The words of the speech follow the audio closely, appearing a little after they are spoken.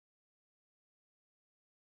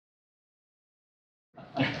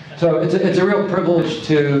So it's a real privilege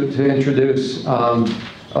to introduce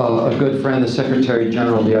a good friend, the Secretary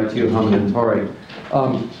General of the ITU, Hamadoun Touré.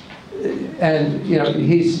 And you know,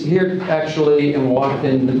 he's here actually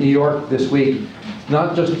in New York this week,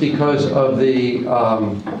 not just because of the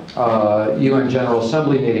UN General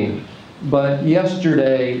Assembly meeting, but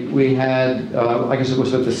yesterday we had, I guess it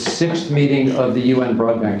was at the 6th meeting of the UN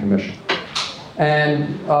Broadband Commission.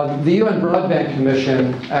 And the UN Broadband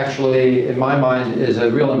Commission actually, in my mind, is a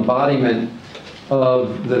real embodiment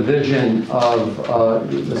of the vision of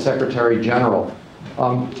the Secretary General.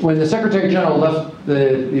 When the Secretary General left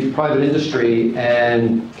the private industry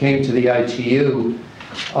and came to the ITU,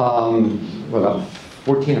 about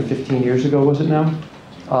 14 or 15 years ago, was it now?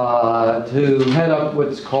 To head up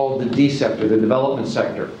what's called the D sector, the development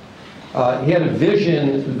sector. He had a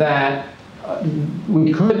vision that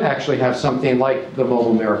we could actually have something like the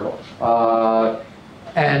mobile miracle.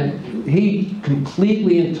 And he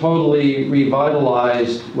completely and totally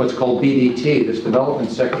revitalized what's called BDT, this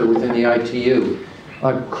development sector within the ITU,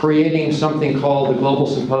 creating something called the Global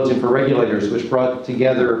Symposium for Regulators, which brought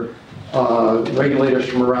together regulators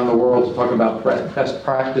from around the world to talk about best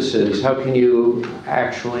practices. How can you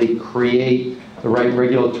actually create the right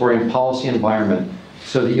regulatory and policy environment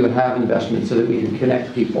so that you would have investment, so that we can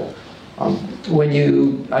connect people.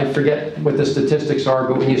 I forget what the statistics are,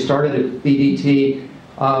 but when you started at BDT,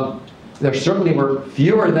 there certainly were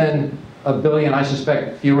fewer than a billion, I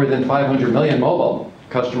suspect fewer than 500 million mobile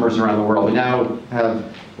customers around the world. We now have,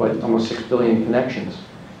 what, almost 6 billion connections.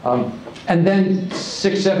 And then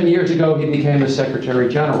 7 years ago, he became the Secretary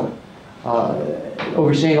General,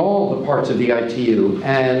 overseeing all the parts of the ITU,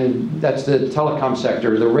 and that's the telecom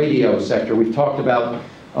sector, the radio sector. We've talked about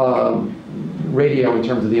radio in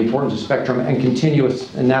terms of the importance of spectrum, and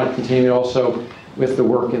now continuing also with the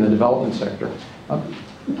work in the development sector.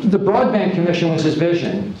 The Broadband Commission was his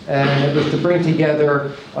vision, and it was to bring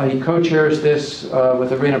together, he co-chairs this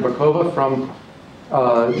with Irina Bokova from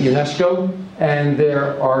UNESCO, and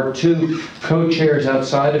there are 2 co-chairs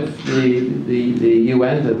outside of the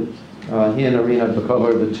UN. He and Irina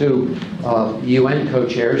Bokova are the 2 UN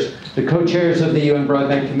co-chairs. The co-chairs of the UN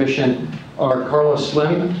Broadband Commission are Carlos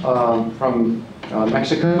Slim from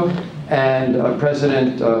Mexico and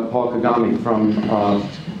President Paul Kagame from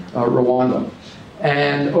Rwanda.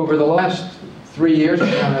 And over the last 3 years, we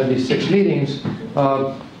had these 6 meetings.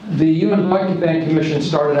 The UN Broadband Commission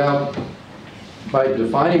started out by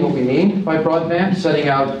defining what we mean by broadband, setting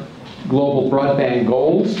out global broadband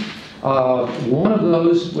goals. One of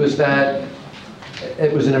those was that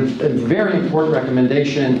it was a very important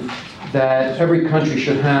recommendation that every country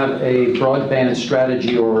should have a broadband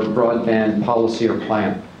strategy or broadband policy or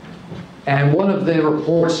plan. And one of the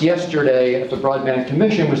reports yesterday at the Broadband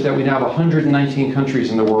Commission was that we now have 119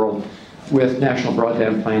 countries in the world with national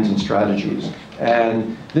broadband plans and strategies.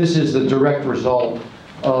 And this is the direct result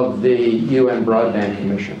of the UN Broadband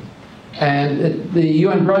Commission. And the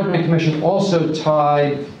UN Broadband Commission also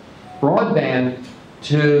tied broadband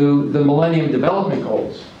to the Millennium Development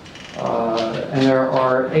Goals. And there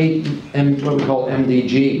are 8 what we call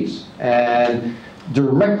MDGs. And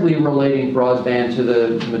directly relating broadband to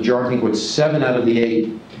the majority, with 7 out of the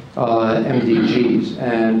 8 MDGs.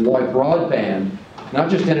 And why broadband, not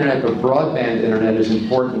just internet, but broadband internet is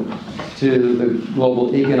important to the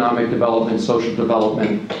global economic development, social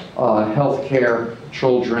development, healthcare,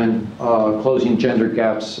 children, closing gender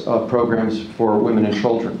gaps programs for women and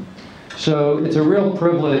children. So it's a real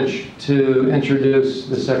privilege to introduce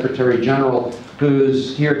the Secretary General,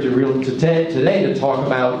 who's here today to talk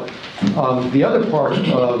about the other part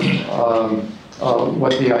of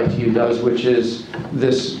what the ITU does, which is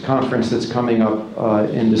this conference that's coming up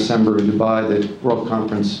in December in Dubai, the World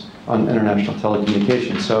Conference on International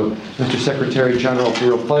Telecommunication. So, Mr. Secretary General, it's a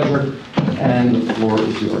real pleasure, and the floor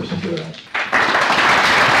is yours. Thank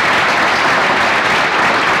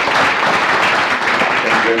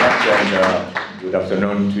you very much, and good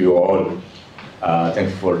afternoon to you all.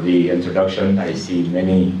 Thanks for the introduction. I see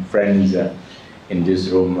many friends in this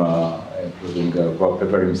room, including Bob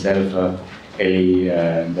Pepper himself, Eli,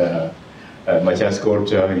 and Matthias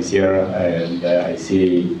Korcha is here, and I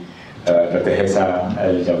see Dr. Hessa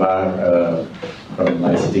Al-Jabbar from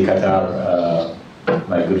ICT Qatar,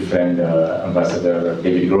 my good friend, Ambassador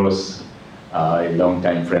David Gross, a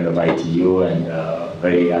longtime friend of ITU and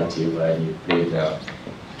very active, and he played a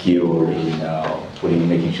key role in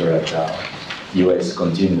making sure that US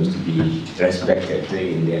continues to be respected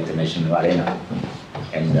in the international arena.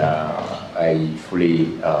 And I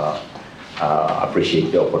fully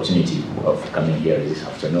appreciate the opportunity of coming here this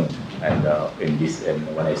afternoon. And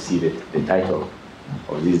when I see the title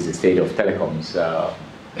of this, the State of Telecoms,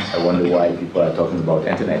 I wonder why people are talking about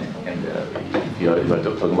internet, and you're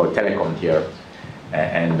talking about telecom here.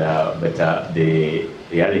 But the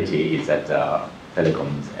reality is that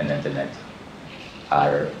telecoms and internet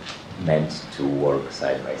are meant to work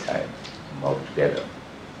side by side, work together.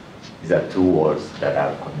 These are two worlds that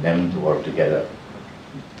are condemned to work together.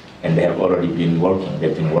 And they have already been working.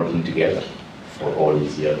 They've been working together for all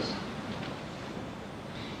these years.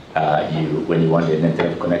 When you want an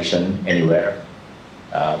internet connection anywhere,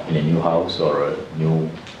 in a new house or a new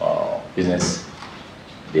business,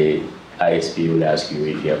 the ISP will ask you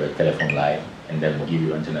if you have a telephone line, and then will give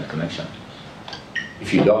you internet connection.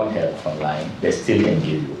 If you don't have a phone line, they still can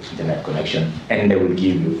give you internet connection, and they will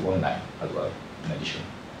give you a phone line as well, in addition.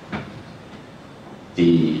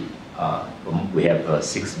 We have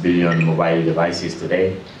 6 billion mobile devices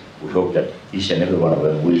today. We hope that each and every one of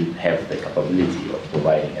them will have the capability of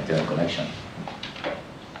providing internet connection.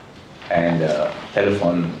 And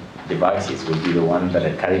telephone devices will be the ones that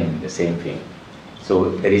are carrying the same thing. So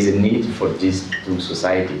there is a need for these two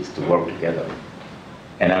societies to work together.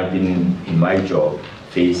 And I've been, in my job,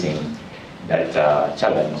 facing that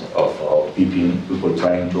challenge of people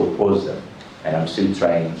trying to oppose them. And I'm still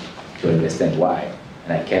trying to understand why.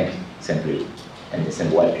 And I can't simply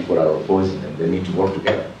understand why people are opposing them. They need to work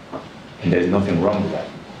together. And there's nothing wrong with that.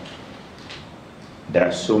 There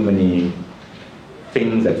are so many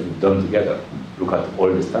things that we've done together. Look at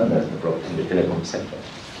all the standards developed in the telecom sector.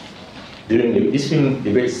 This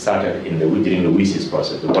debate started during the WSIS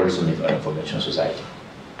process, the World Summit on Information Society.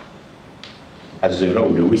 As you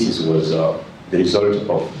know, the WSIS was the result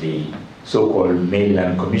of the so-called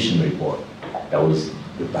Mainland Commission report that was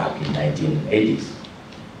back in the 1980s.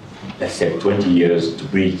 That said 20 years to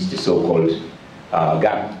bridge the so-called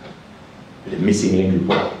gap, the missing link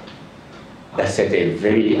report. That set a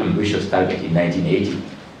very ambitious target in 1980,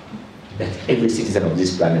 that every citizen of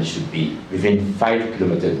this planet should be within 5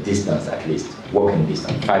 kilometer distance at least, walking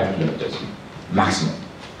distance, 5 kilometers maximum.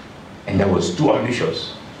 And that was too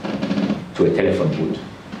ambitious to a telephone booth.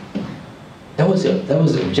 That was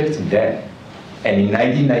the objective there. And in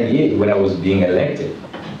 1998, when I was being elected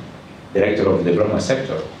director of the development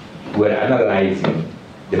sector, we were analyzing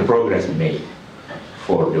the progress made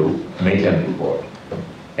for the Mainland report.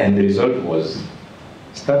 And the result was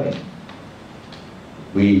stunning.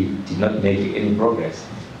 We did not make any progress.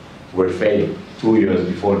 We're failing. 2 years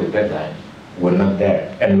before the deadline, we're not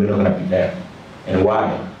there, and we're not going to be there. And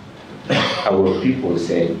why? Our people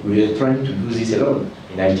said, we are trying to do this alone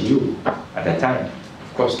in ITU at that time.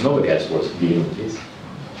 Of course, nobody else was dealing with this.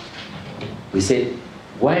 We said,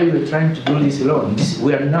 why we're trying to do this alone?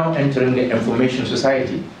 We are now entering the information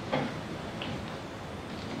society.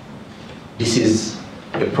 This is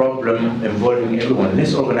a problem involving everyone.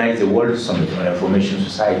 Let's organize a World Summit on Information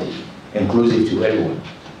Society, inclusive to everyone.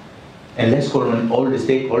 And let's call on all the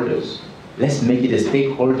stakeholders. Let's make it a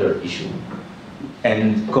stakeholder issue.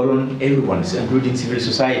 And call on everyone, including civil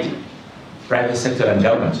society, private sector and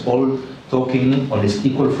governments, all talking on this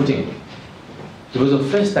equal footing. It was the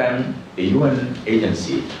first time a UN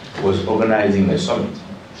agency was organizing a summit.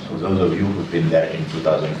 For those of you who've been there in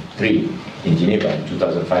 2003 in Geneva, in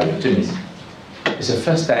 2005 in Tunis, it's the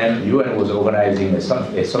first time UN was organizing a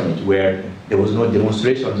summit where there was no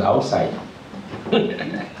demonstrations outside.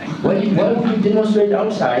 Why would you demonstrate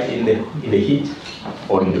outside in the heat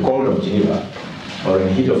or in the cold of Geneva or in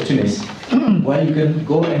the heat of Tunis, while you can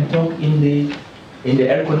go and talk in the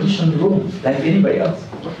air-conditioned room like anybody else?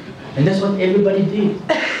 And that's what everybody did.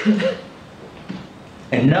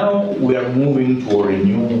 And now we are moving toward a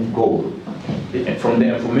new goal. From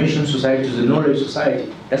the information society to the knowledge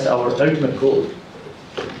society. That's our ultimate goal,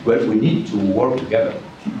 where we need to work together.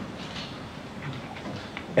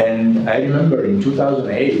 And I remember in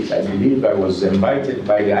 2008, I believe I was invited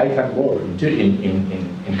by the ICANN board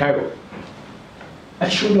in Cairo. I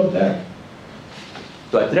showed up there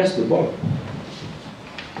to address the board,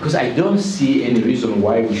 because I don't see any reason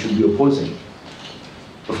why we should be opposing.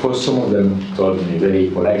 Of course, some of them told me very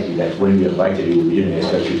politely that when we invited you, we didn't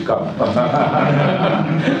expect you to come. But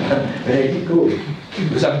I did go,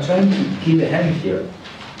 because I'm trying to give a hand here.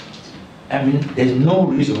 I mean, there's no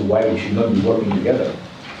reason why we should not be working together.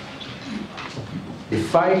 The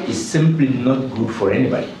fight is simply not good for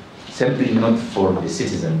anybody, simply not for the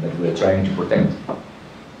citizen that we're trying to protect,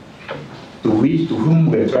 to whom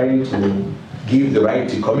we're trying to give the right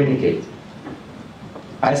to communicate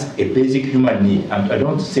as a basic human need. And I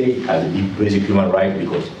don't say it as a basic human right,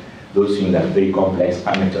 because those things are very complex.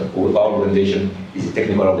 Our organization is a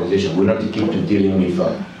technical organization. We're not equipped to dealing with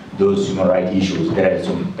those human rights issues. There are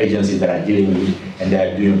some agencies that are dealing with, and they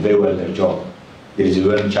are doing very well their job. There is a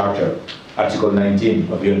UN Charter. Article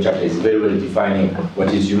 19 of the UN Charter is very well defining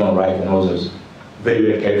what is human right and others. Very,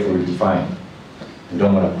 very carefully defined. We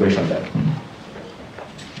don't want to question that.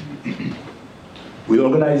 We're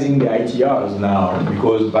organizing the ITRs now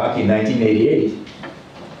because back in 1988,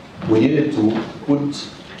 we needed to put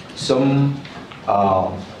some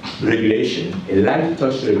regulation, a light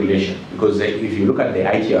touch regulation, because if you look at the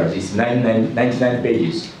ITRs, it's 99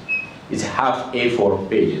 pages. It's half A4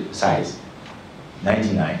 page size,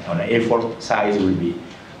 99. On an A4 size, it will be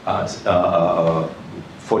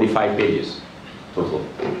 45 pages total.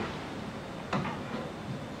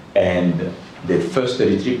 And the first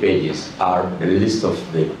 33 pages are the list of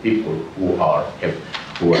the people who are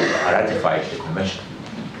ratified the convention.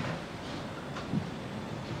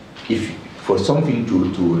 If for something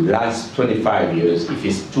to last 25 years, if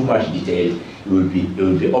it's too much detail, it will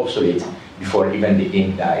be obsolete before even the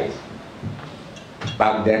ink dies.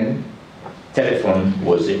 Back then, telephone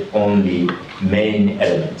was the only main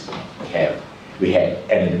element we had,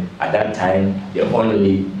 and at that time, the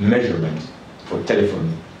only measurement for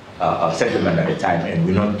telephone settlement at the time, and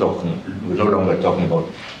we're no longer talking about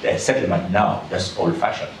the settlement now. That's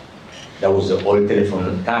old-fashioned. That was the old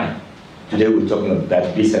telephone time. Today we're talking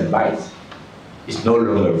about bits and bytes. It's no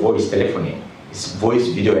longer voice telephony. It's voice,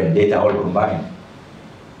 video, and data all combined.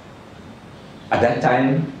 At that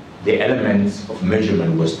time, the elements of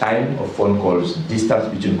measurement was time of phone calls, distance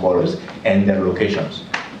between callers, and their locations.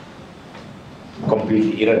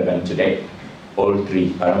 Completely irrelevant today, all three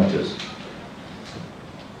parameters.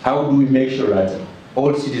 How do we make sure that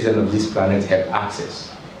all citizens of this planet have access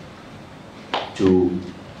to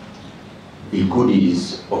the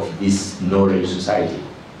goodies of this knowledge society?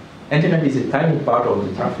 Internet is a tiny part of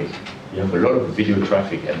the traffic. You have a lot of video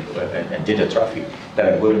traffic and data traffic that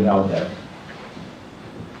are going out there.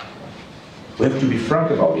 We have to be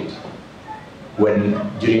frank about it.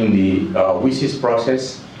 During the WSIS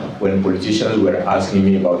process, when politicians were asking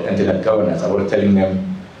me about internet governance, I was telling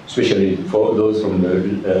them, especially for those from the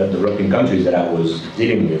developing countries that I was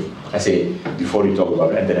dealing with, I say, before you talk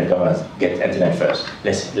about internet governance, get internet first.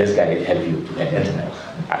 Let's help you to get internet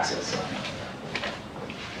access.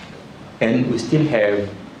 And we still have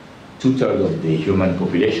 2/3 of the human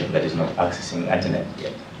population that is not accessing internet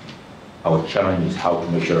yet. Our challenge is how to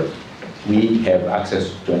make sure we have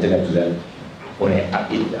access to internet to them on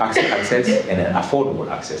access and an affordable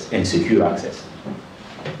access and secure access.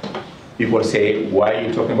 People say, why are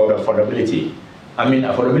you talking about affordability? I mean,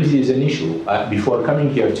 affordability is an issue. Before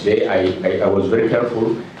coming here today, I was very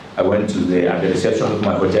careful. I went to at the reception of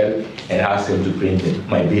my hotel and asked them to print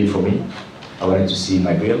my bill for me. I wanted to see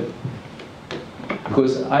my bill.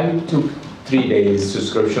 Because I took 3 days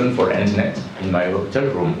subscription for internet in my hotel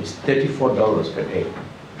room. It's $34 per day.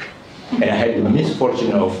 And I had the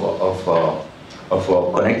misfortune of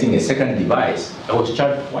connecting a second device. I was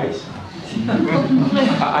charged twice.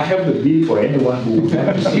 I have the bill for anyone who would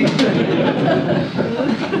like to see it.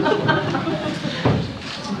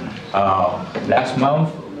 Last month,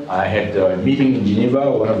 I had a meeting in Geneva,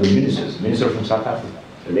 one of the minister from South Africa,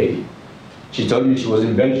 a lady. She told me she was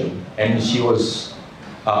in Belgium, and she was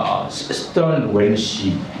stunned when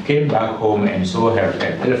she came back home and saw her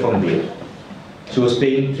telephone bill. She was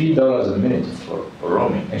paying $3 a minute for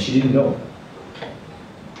roaming, and she didn't know.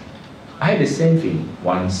 I had the same thing.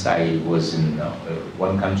 Once I was in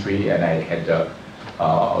one country and I had a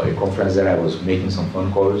conference there. I was making some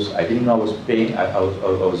phone calls. I didn't know I was paying. I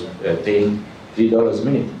was paying $3 a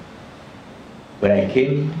minute. When I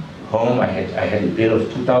came home, I had a bill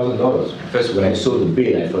of $2,000. First, when I saw the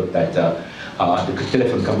bill, I thought that the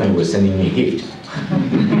telephone company was sending me a gift.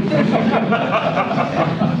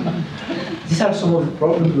 These are some of the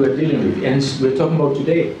problems we're dealing with, and we're talking about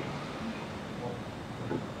today.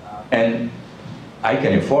 And I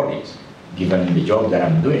can afford it, given the job that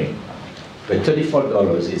I'm doing. But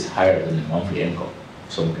 $34 is higher than the monthly income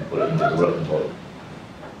of some people in the developing world.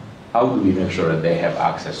 How do we make sure that they have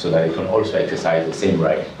access so that they can also exercise the same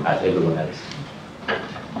right as everyone else?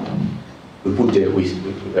 We put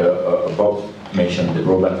above mentioned the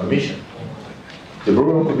Broadband Commission. The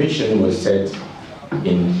Broadband Commission was set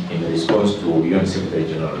in response to UN Secretary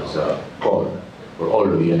General's call for all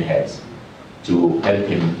the UN heads to help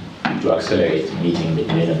him to accelerate meeting the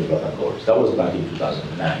Millennium Development Goals. That was back in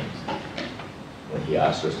 2009 when he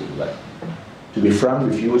asked us to do that. To be frank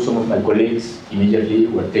with you, some of my colleagues immediately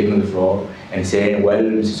were taking the floor and saying, well,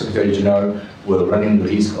 Mr. Secretary General, we're running the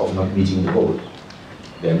risk of not meeting the goals,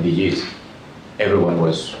 the MDGs. Everyone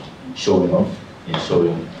was showing off and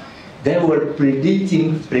showing. They were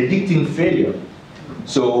predicting failure.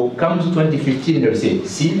 So comes 2015, they'll say,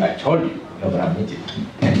 see, I told you, you're not going to meet it,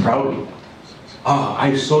 and proudly.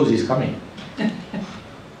 I saw this coming.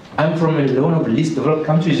 I'm from one of the least developed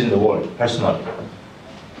countries in the world, personally.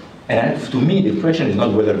 And to me, the question is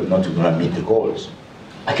not whether or not we're going to meet the goals.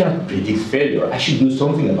 I cannot predict failure. I should do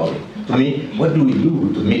something about it. To me, what do we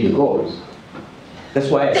do to meet the goals? That's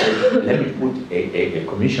why I said, let me put a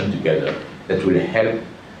commission together that will help,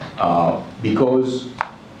 because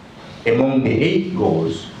among the 8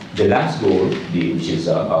 goals, the last goal, which is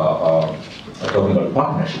talking about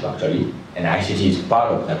partnership actually, and ICT is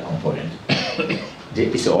part of that component,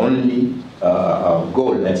 it's the only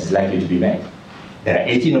goal that is likely to be met. There are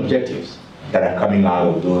 18 objectives that are coming out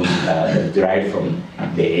of those that derive from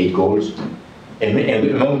the 8 goals. And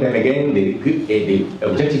among them again, the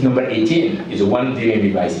objective number 18 is the one dealing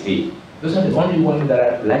with ICT. Those are the only ones that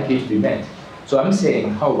are likely to be met. So I'm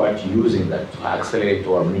saying, how about using that to accelerate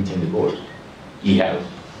toward meeting the goals? E-health,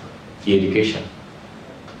 e-education.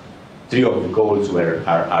 3 of the goals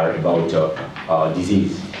are about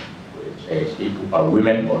disease, or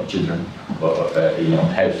women or children, or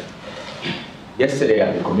health. Yesterday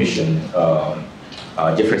at the commission,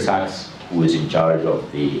 Jeffrey Sachs, who is in charge of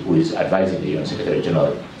who is advising the UN Secretary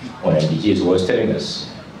General on MDGs, was telling us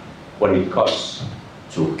what it costs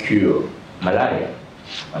to cure malaria.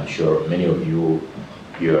 I'm sure many of you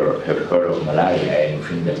have heard of malaria and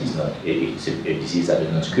think that it's a disease that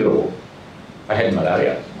is not curable. I had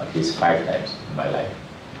malaria at least 5 times in my life.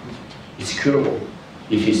 It's curable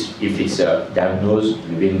if it's diagnosed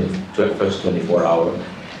within the first 24 hours.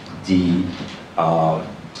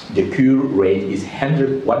 The cure rate is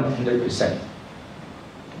 100%.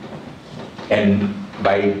 And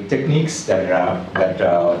by techniques that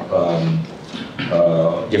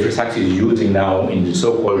Jeffrey Sachs is using now in the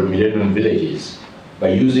so-called millennium villages, by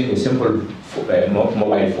using a simple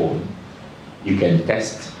mobile phone, you can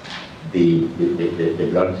test the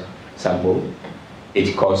blood sample.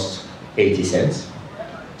 It costs 80 cents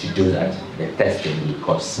to do that. The testing will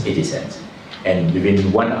cost 80 cents. And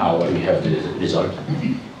within 1 hour, you have the result.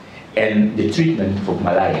 And the treatment for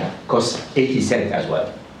malaria costs 80 cents as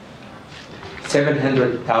well.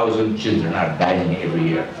 700,000 children are dying every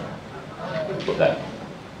year for that.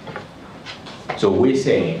 So we're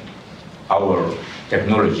saying our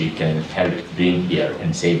technology can help bring here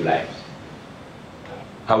and save lives.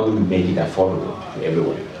 How do we make it affordable to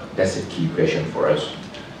everyone? That's a key question for us.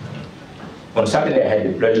 On Saturday, I had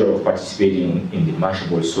the pleasure of participating in the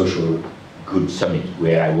Mashable Social Good Summit,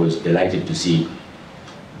 where I was delighted to see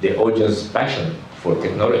the audience passion for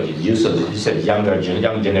technology. You said young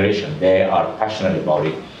generation, they are passionate about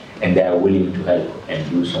it, and they are willing to help and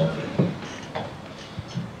do something.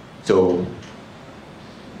 So,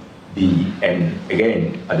 and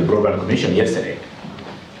again, at the Broadband Commission yesterday,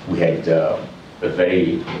 we had a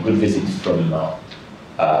very good visit from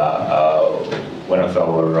one of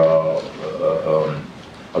our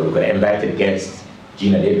invited guests,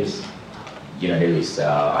 Gina Davis. Gina Davis,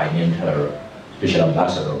 I named her Special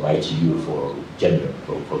Ambassador of ITU for gender,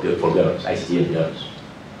 for girls, ICT and girls,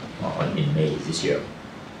 in May this year.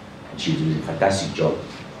 And she's doing a fantastic job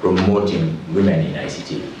promoting women in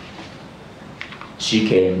ICT. She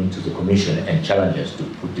came to the commission and challenged us to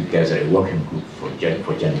put together a working group for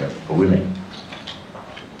gender, for women.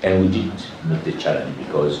 And we did meet the challenge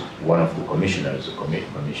because one of the commissioners,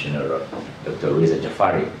 Commissioner Dr. Reza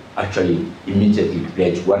Jafari, actually immediately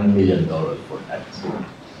pledged $1 million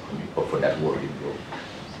for that working group.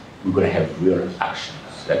 We're going to have real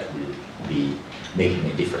actions that will be making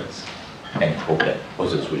a difference, and hope that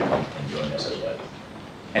others will come and join us as well.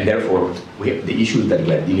 And therefore, the issues that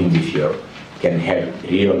we are dealing with here can have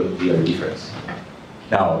real difference.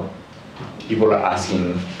 Now, people are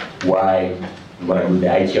asking why we want to do the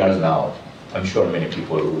ITRs now. I'm sure many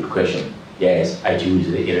people will question, yes, ITU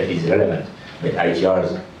is relevant, but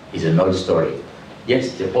ITRs is another story.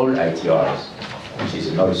 Yes, the old ITRs, which is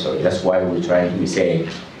another story. That's why we're trying to be saying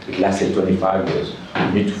it lasted 25 years.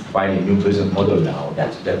 We need to find a new business model now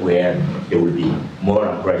that where there will be more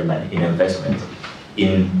encouragement in investment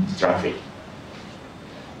in traffic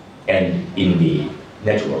and in the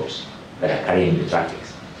networks that are carrying the traffic.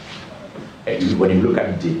 When you look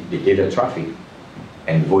at the data traffic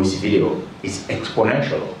and voice video, it's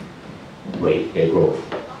exponential rate growth.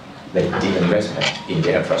 Like the investment in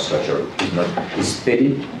the infrastructure is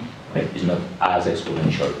steady, but it's not as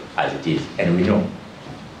exponential as it is. And we know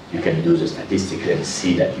you can do the statistics and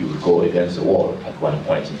see that you will go against the wall at one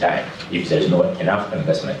point in time if there's not enough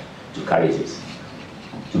investment to carry this.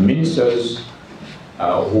 To ministers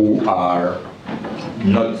who are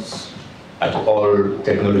not at all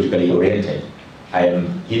technologically oriented, I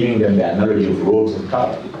am giving them the analogy of roads and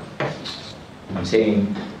cars. I'm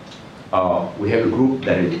saying we have a group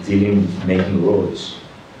that is dealing with making roads,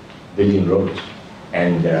 building roads,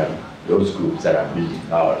 and those groups that are building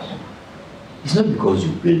cars. It's not because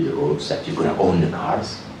you build the roads that you're going to own the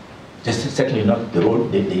cars. Just certainly not the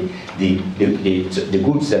road, the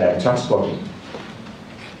goods that are transporting.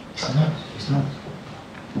 It's not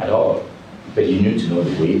at all. But you need to know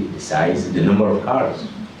the weight, the size, the number of cars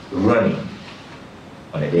running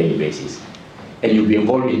on a daily basis. And you'll be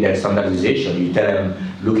involved in that standardization. You tell them,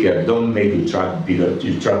 look here, don't make your truck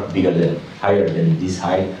bigger than, higher than this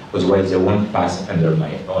height, otherwise they won't pass under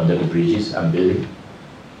the bridges I'm building,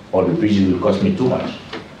 or the bridges will cost me too much.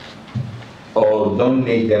 Or don't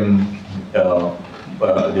make them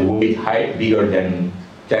the weight bigger than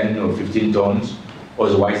 10 or 15 tons,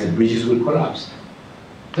 otherwise the bridges will collapse.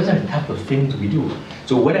 Those are the type of things we do.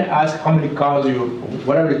 So when I ask how many cars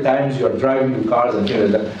what are the times you are driving the cars and things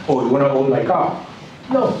like that, oh, you want to own my car?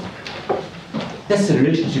 No. That's the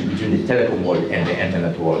relationship between the telecom world and the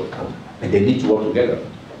internet world. And they need to work together.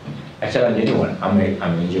 I challenge anyone. I'm an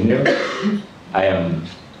engineer.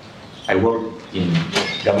 I work in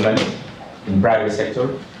government, in private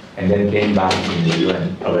sector, and then came back in the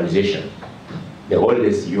UN organization, the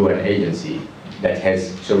oldest UN agency that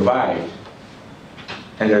has survived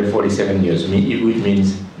 147 years, which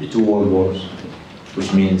means the 2 world wars,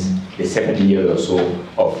 which means the 70 years or so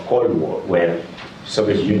of Cold War, where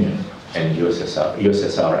Soviet Union and USSR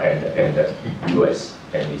and the US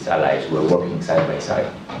and its allies were working side by side.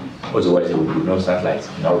 Otherwise, there would be no satellites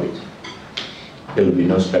in orbit. There would be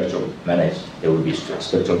no spectrum managed. There would be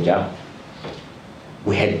spectrum jam.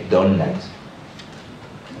 We had done that,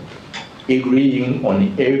 agreeing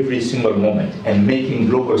on every single moment and making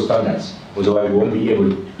global standards. Otherwise, we won't be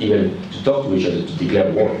able even to talk to each other to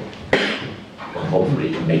declare war, or hopefully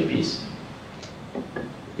to make peace.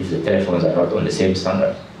 If the telephones are not on the same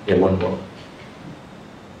standard, they won't work.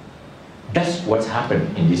 That's what's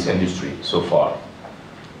happened in this industry so far.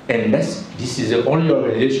 And this is the only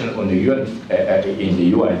organization on the UN, in the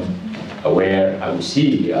UN where I will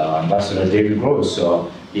see Ambassador David Gross,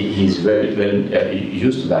 he's very well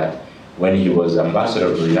used to that. When he was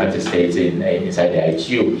ambassador to the United States inside the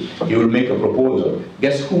ITU, he will make a proposal.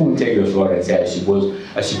 Guess who will take the floor and say, I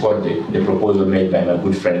support the proposal made by my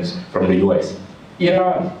good friends from the US?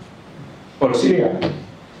 Iran or Syria.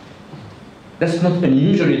 That's not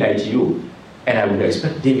unusual in ITU. And I would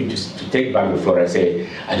expect David to take back the floor and say,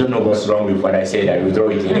 I don't know what's wrong with what I said, I withdraw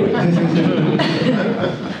it anyway.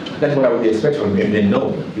 That's what I would expect from him. Then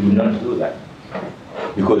no, he will not do that.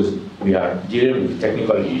 Because we are dealing with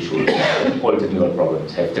technical issues. All technical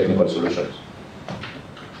problems have technical solutions.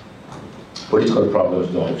 Political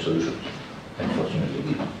problems don't have solutions,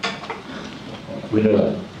 unfortunately. We know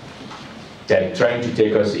that. They're trying to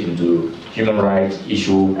take us into human rights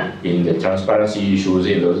issue, in the transparency issues,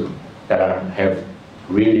 in those that have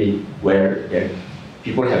really where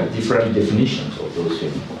people have different definitions of those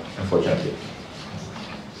things, unfortunately.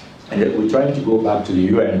 And we're trying to go back to the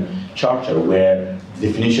UN Charter where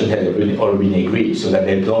definitions have already been agreed so that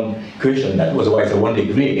they don't question that, otherwise they won't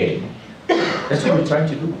agree again. That's what we're trying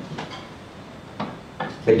to do.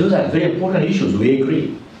 But those are very important issues, we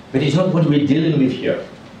agree. But it's not what we're dealing with here.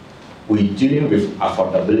 We're dealing with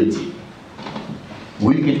affordability.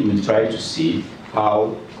 We will try to see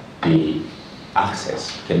how the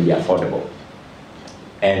access can be affordable.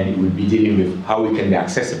 And we'll be dealing with how we can be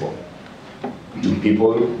accessible to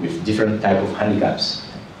people with different type of handicaps,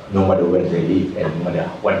 no matter where they live and no matter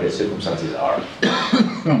what their circumstances are.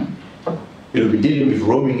 We'll be dealing with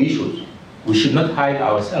roaming issues. We should not hide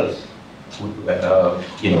ourselves.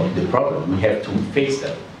 The problem, we have to face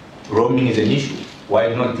them. Roaming is an issue.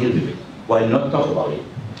 Why not deal with it? Why not talk about it?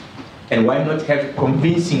 And why not have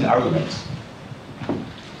convincing arguments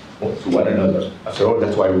to one another? After all,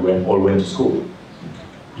 that's why we all went to school.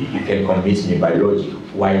 You can convince me by logic.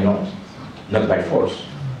 Why not? Not by force.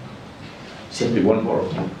 Simply won't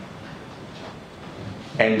work.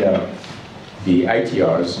 And the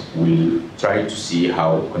ITRs will try to see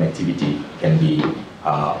how connectivity can be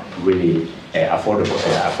really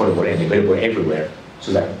affordable and available everywhere,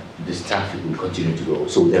 so that this traffic will continue to grow.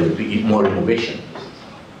 So there will be more innovation.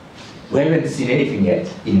 We haven't seen anything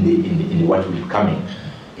yet in what will be coming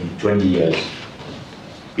in 20 years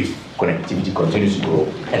if connectivity continues to grow,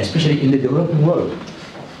 and especially in the developing world.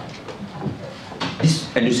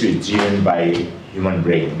 This industry is driven by human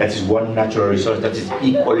brain. That is one natural resource that is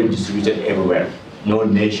equally distributed everywhere. No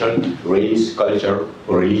nation, race, culture,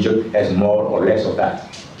 or religion has more or less of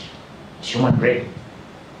that. It's human brain.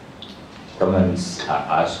 Governments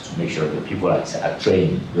are asked to make sure that people are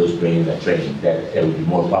trained, those brains are trained, that they will be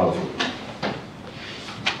more powerful.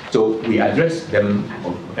 So we address them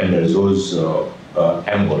under those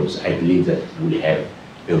angles. I believe that we have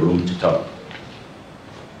a room to talk.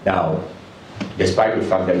 Now, despite the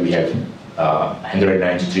fact that we have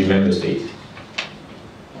 193 member states,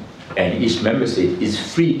 and each member state is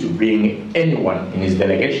free to bring anyone in its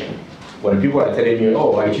delegation. When people are telling me,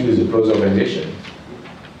 oh, I choose a close organization,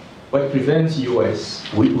 what prevents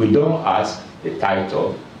US, we don't ask the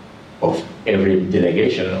title of every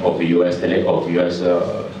delegation of the US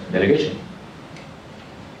delegation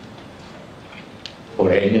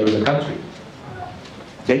or any other country.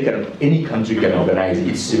 Any country can organize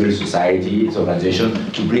its civil society, its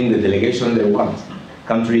organization to bring the delegation they want.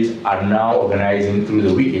 Countries are now organizing through the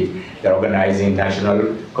WICIT, they're organizing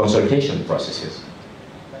national consultation processes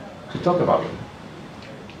to talk about it.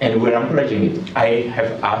 And we're encouraging it. I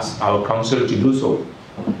have asked our council to do so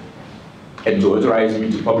and to authorize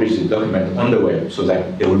me to publish the document on the web so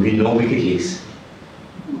that there will be no WikiLeaks.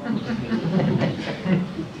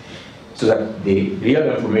 So that the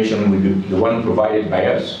real information will be the one provided by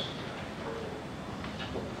us.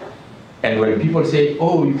 And when people say,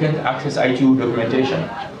 oh, you can't access ITU documentation,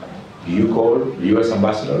 do you call the US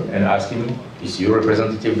ambassador and ask him, is your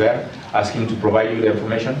representative there, ask him to provide you the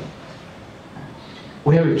information?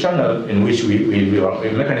 We have a channel in which a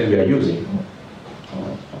mechanism we are using.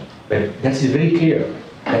 But that is very clear,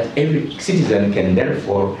 that every citizen can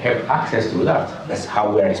therefore have access to that. That's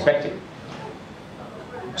how we are expected.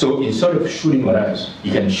 So instead of shooting on us,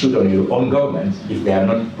 you can shoot on your own government if they are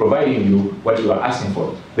not providing you what you are asking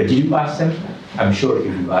for. But did you ask them? I'm sure if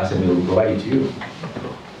you ask them, they will provide it to you.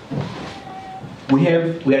 We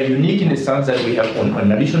are unique in the sense that we have,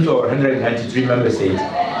 in addition to our 193 member states,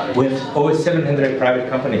 we have over 700 private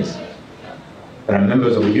companies that are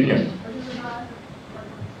members of the union.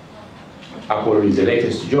 Apple is the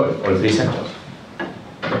latest to join, all 3 sectors,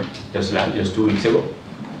 just 2 weeks ago.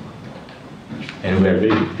 And we are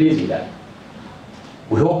very pleased with that.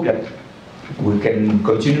 We hope that we can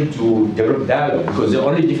continue to develop dialogue, because the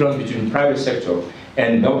only difference between private sector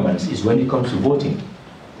and governments is when it comes to voting.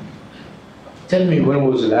 Tell me, when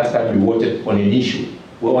was the last time you voted on an issue?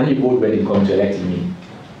 We only vote when it comes to electing me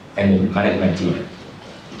and the management team.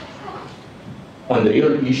 On the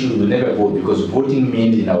real issues, we never vote, because voting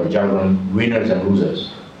means, in our jargon, winners and losers.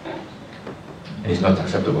 And it's not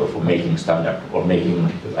acceptable for making standard or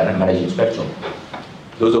managing spectrum.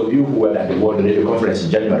 Those of you who were at the World Radio Conference in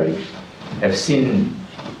January have seen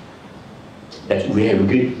that we have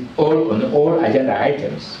agreed on all agenda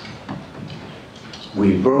items. I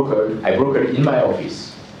brokered in my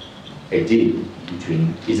office a deal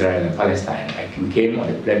between Israel and Palestine. And we came on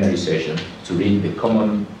a plenary session to read the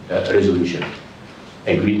common resolution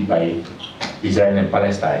agreed by Israel and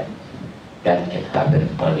Palestine. That can happen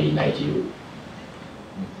only in ITU.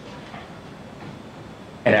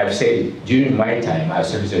 And I've said, during my time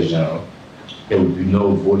as Secretary General, there will be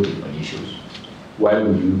no voting on issues. Why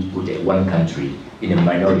would you put one country in a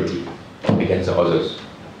minority against the others?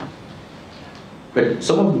 But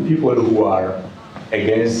some of the people who are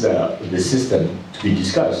against the system to be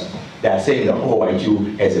discussed, they are saying that, oh,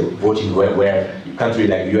 ITU has a voting where a country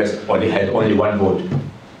like the US only has only one vote.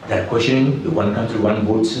 They're questioning the one country, one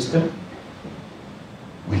vote system.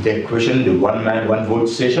 Will they question the one man, one vote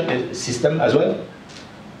system as well?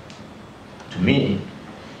 To me,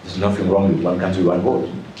 there's nothing wrong with one country, one vote.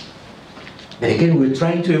 But again, we're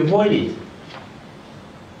trying to avoid it.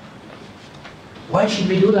 Why should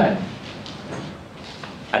we do that?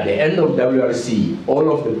 At the end of WRC,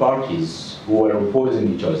 all of the parties who were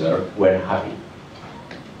opposing each other were happy.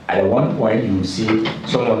 At one point, you will see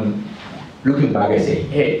someone looking back and say,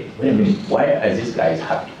 hey, wait a minute, why are these guys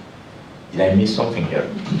happy? Did I miss something here?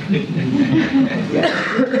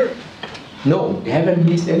 Yeah. No, they haven't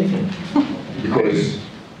missed anything. Because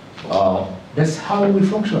that's how we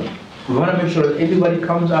function. We want to make sure that everybody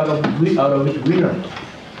comes out of it winner.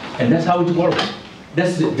 And that's how it works.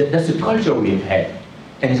 That's the culture we've had.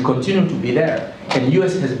 And it's continuing to be there. And the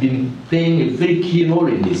US has been playing a very key role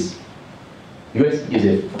in this. The US is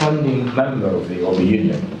a founding member of the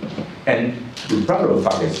union. And we're proud of the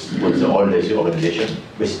fact that it's the oldest organization,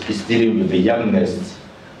 but it's dealing with the youngest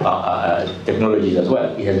technologies as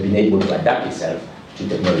well. It has been able to adapt itself to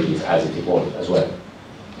technologies as it evolves as well.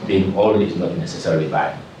 Being old is not necessarily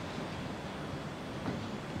bad.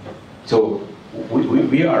 So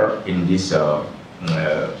we are in this, I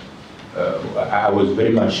was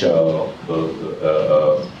very much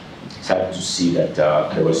sad to see that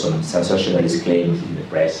there were some sensationalist claims in the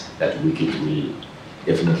press that WiCIT will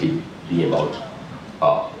definitely be about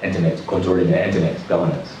controlling the internet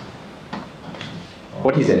governance.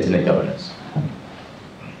 What is internet governance?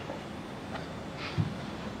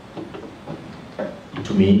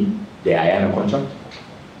 to me, the IANA contract,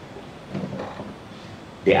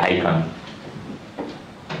 the ICANN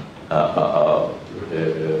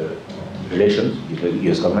relations with the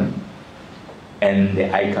US government, and the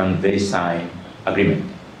ICANN VeriSign agreement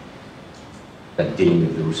that dealing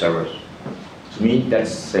with the root servers. To me,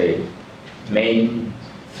 that's a main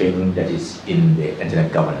thing that is in the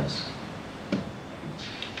internet governance.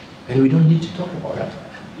 And we don't need to talk about that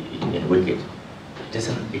in Wicked. It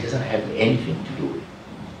doesn't have anything to do with it.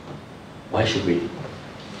 Why should we?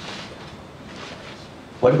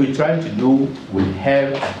 What we're trying to do will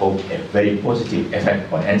have, I hope, a very positive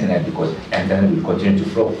effect on internet, because internet will continue to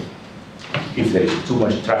flow. If there is too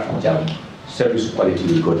much traffic jam, service quality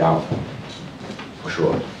will go down, for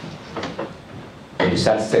sure. When you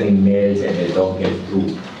start sending mails and they don't get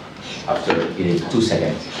through after 2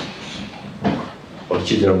 seconds, or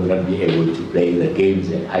children will not be able to play the games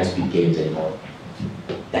and high-speed games anymore,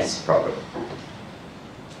 that's the problem.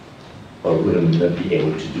 Or will not be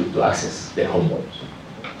able to access their homeworks.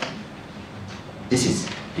 This is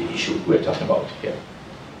the issue we're talking about here.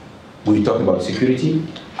 We talk about security.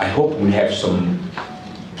 I hope we have some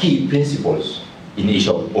key principles in each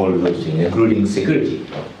of all those things, including security.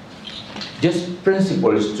 Just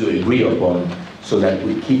principles to agree upon so that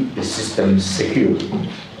we keep the system secure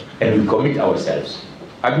and we commit ourselves.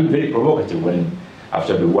 I've been very provocative when,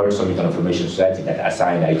 after the World Summit on Information Society that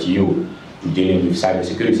assigned ITU to dealing with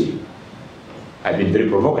cybersecurity, I've been very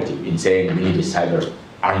provocative in saying we need a cyber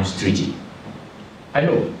arms treaty. I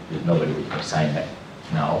know that nobody will sign that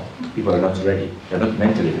now. People are not ready. They're not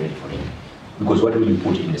mentally ready for it. Because what do we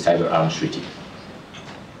put in the cyber arms treaty?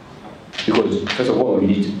 Because first of all, we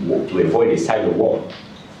need to avoid a cyber war.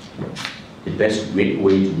 The best way to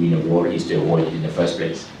win a war is to avoid it in the first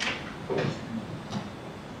place.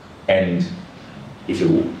 And if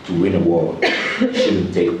to win a war, it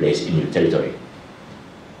shouldn't take place in your territory.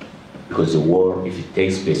 Because the war, if it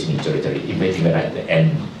takes place in your territory, even at the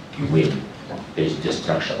end you win, there is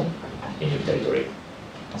destruction in your territory.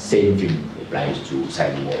 Same thing applies to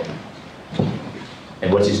cyber war.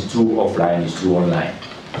 And what is true offline is true online.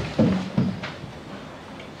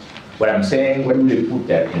 What I'm saying, when we put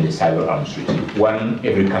that in the cyber arms treaty, one,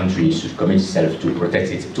 every country should commit itself to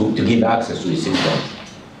protect it, to give access to its citizens.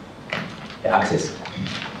 The access.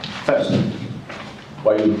 First,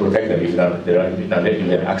 why do you protect them if they're not letting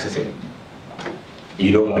them access it?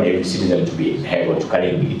 You don't want every citizen to be able to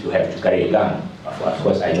have to carry a gun. Of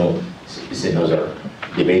course, I know it's another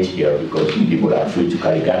debate here because people are free to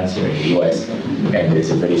carry guns here in the US, and there's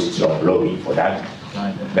a very strong lobby for that.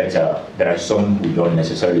 But there are some who don't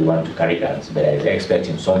necessarily want to carry guns, but they're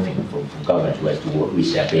expecting something from government who has to work,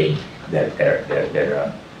 which they're paying their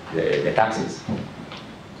taxes.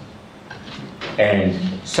 And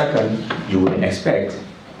second, you would expect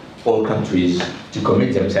all countries to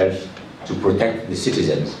commit themselves to protect the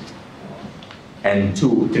citizens. And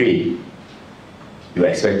three, you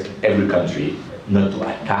expect every country not to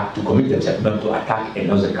attack, to commit themselves not to attack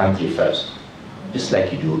another country first, just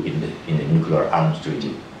like you do in the nuclear arms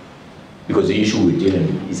treaty. Because the issue we're dealing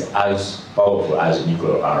with is as powerful as a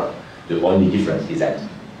nuclear arm. The only difference is that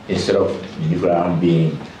instead of the nuclear arm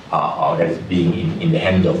being in the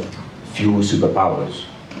hand of few superpowers,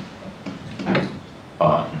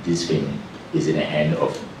 this thing is in the hand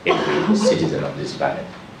of every citizen of this planet.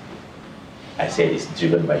 I said it's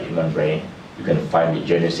driven by human brain. You can find the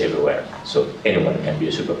genius everywhere. So anyone can be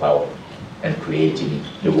a superpower and creating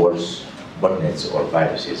the world's botnets or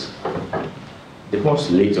viruses. The most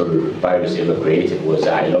lethal virus ever created was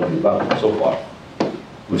the I Love You bug so far.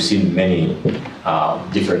 We've seen many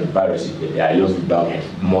different viruses, but the I Love You bug is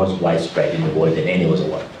most widespread in the world than any other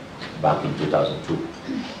one back in 2002.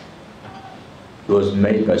 It was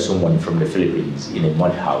made by someone from the Philippines in a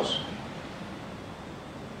mud house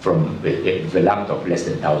from the laptop less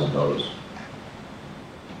than $1,000.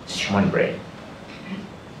 It's human brain.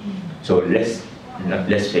 So let's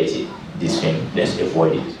face it, this thing, let's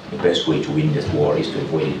avoid it. The best way to win this war is to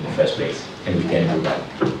avoid it in the first place, and we can do that.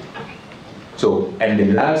 So, and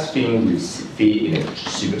the last thing we see in a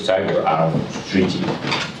cyber arms treaty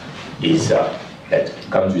is that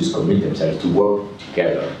countries commit themselves to work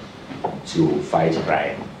together to fight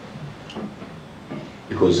crime.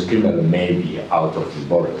 Because the criminal may be out of the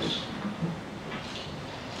borders.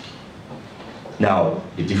 Now,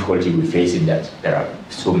 the difficulty we face is that there are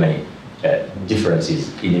so many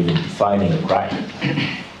differences in even defining a crime.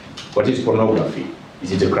 What is pornography?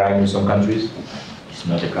 Is it a crime in some countries? It's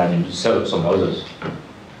not a crime in some others.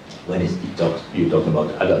 When you're talking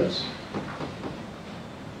about adults.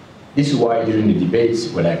 This is why during the debates,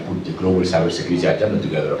 when I put the global cybersecurity agenda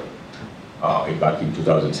together back in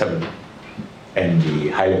 2007, and the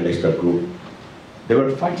high-level expert group, they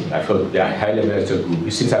were fighting. I thought the high-level expert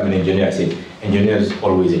group, since I'm an engineer, I said, engineers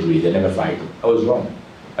always agree, they never fight. I was wrong.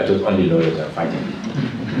 I thought only lawyers are fighting.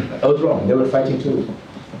 I was wrong, they were fighting too.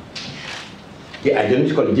 The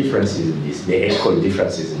ideological differences in this, the ethical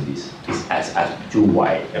differences in this is as too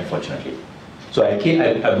wide, unfortunately. So I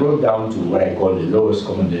broke down to what I call the lowest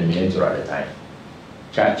common denominator at the time.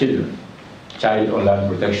 Children, child online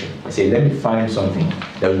protection. I say, let me find something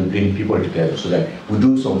that will bring people together so that we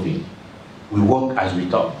do something. We work as we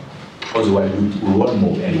talk. Otherwise, we won't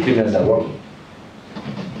move, and the criminals are working.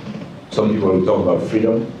 Some people will talk about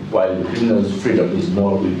freedom, while the criminals' freedom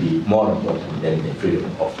will be more important than the freedom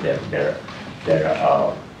of their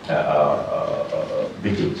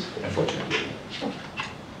victims, unfortunately.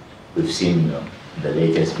 We've seen the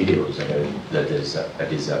latest videos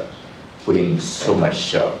that is putting so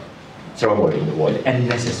much trouble in the world,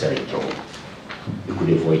 unnecessary trouble. We could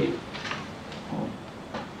avoid it.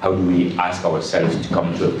 How do we ask ourselves to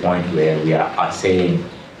come to a point where we are saying,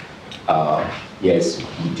 yes,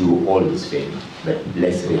 we do all these things, but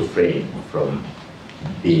let's refrain from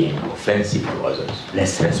being offensive to others.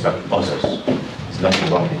 Let's respect others. There's nothing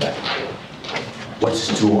wrong with that. What's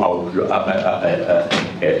true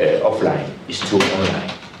offline is true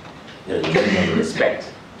online. There's no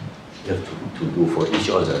respect we have to do for each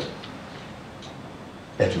other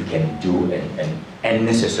that we can do and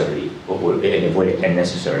unnecessary or avoid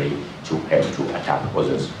unnecessary to have to attack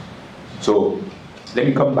others. So let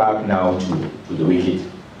me come back now to the wicked.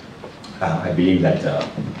 I believe that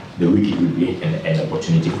the wicked will be an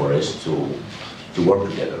opportunity for us to work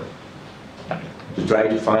together, to try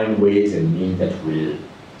to find ways and means that will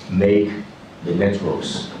make the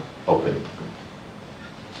networks open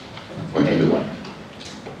for everyone.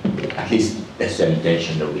 At least that's the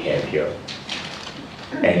intention that we have here.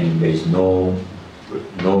 And there is no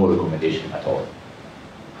recommendation at all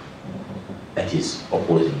that is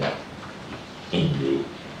opposing that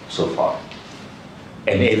so far.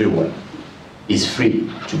 And everyone is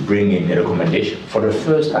free to bring in a recommendation. For the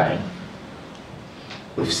first time,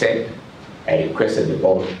 we've said, I requested the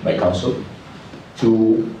board, my council,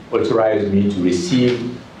 to authorize me to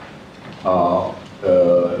receive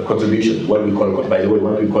contributions, what we call, by the way,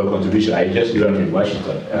 what we call contribution. I just learned in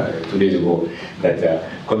Washington 2 days ago that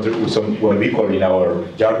what we call in our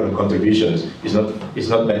jargon contributions is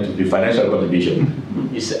not meant to be financial contribution,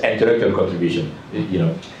 it's intellectual contribution,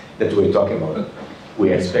 that we're talking about.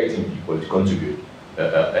 We're expecting people to contribute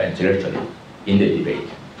intellectually in the debate,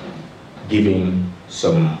 giving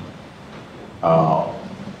some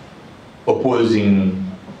opposing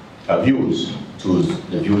views to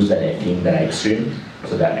the views that I think that are extreme,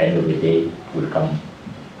 so that at the end of the day we'll come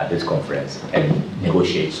at this conference and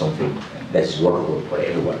negotiate something that's workable for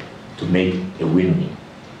everyone to make a win-win.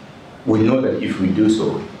 We know that if we do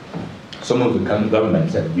so, some of the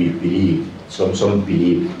governments that we believe, some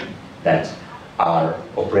believe that are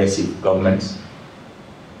oppressive governments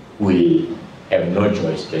will have no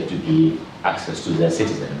choice but to give access to their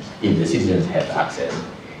citizens. If the citizens have access,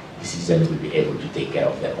 the citizens will be able to take care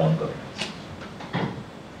of their own governments.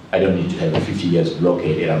 I don't need to have a 50 years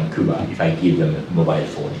blockade around Cuba. If I give them a mobile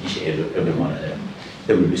phone, every one of them,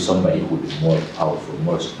 there will be somebody who will be more powerful,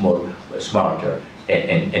 more smarter,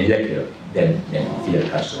 and luckier than Fidel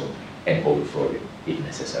Castro, and overthrow it if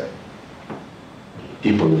necessary.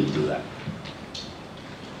 People will do that.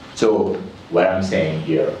 So what I'm saying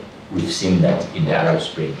here, we've seen that in the Arab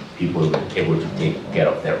Spring, people were able to take care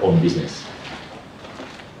of their own business.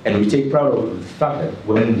 And we take proud of the fact that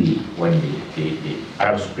when the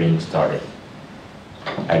Arab Spring started,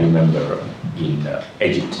 I remember in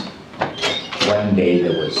Egypt, one day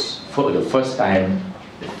there was, for the first time,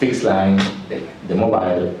 the fixed line, the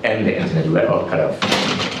mobile, and the internet were all cut off.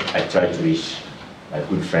 I tried to reach my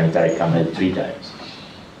good friend Tariq Ahmed 3 times,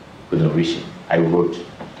 couldn't reach him. I wrote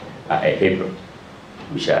a paper,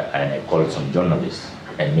 and I called some journalists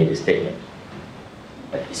and made a statement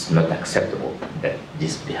that it's not acceptable that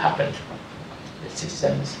this happened. The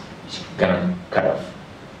citizens cannot cut off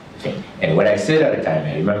the thing. And what I said at the time,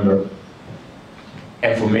 I remember,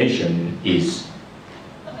 information is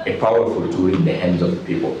a powerful tool in the hands of the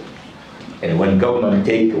people. And when government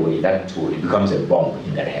take away that tool, it becomes a bomb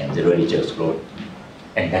in their hands, it really just explode.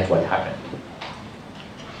 And that's what happened.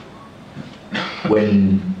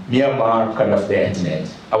 When Myanmar cut off the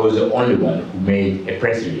internet, I was the only one who made a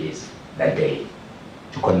press release that day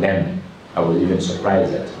to condemn it. I was even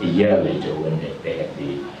surprised that a year later, when they had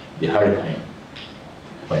the hurricane,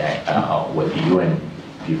 when the UN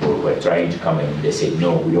people were trying to come in, they said,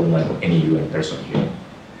 no, we don't want any UN person here,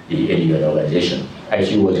 any UN organization.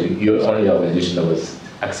 IQ was the only organization that was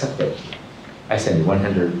accepted I sent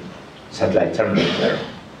 100 satellite terminals there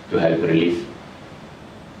to help relief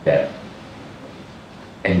there.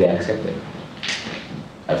 And they accepted.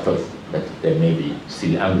 I thought that they may be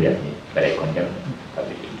still angry at me, but I condemned them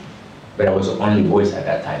publicly. But I was the only voice at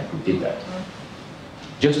that time who did that.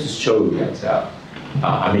 Just to show you that,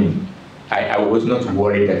 I mean, I was not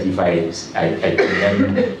worried that if I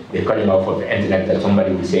condemn the cutting off of the internet, that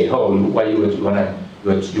somebody would say, oh, why you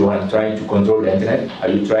want trying to control the internet? Are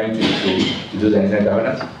you trying to do the internet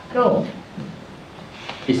governance? No.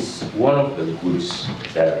 It's one of the goods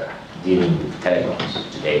that are dealing with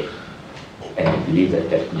telecoms today. And I believe that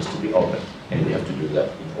that needs to be open, and we have to do that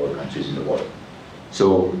in all countries in the world.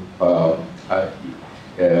 So I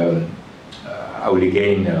will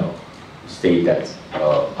again state that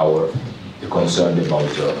the concern about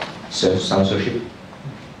censorship.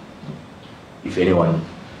 If anyone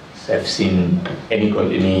has seen any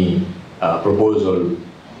proposal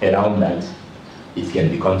around that, it can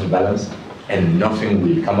be counterbalanced, and nothing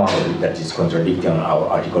will come out of it that is contradicting our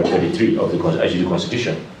Article 33 of the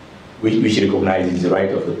Constitution, which recognizes the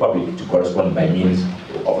right of the public to correspond by means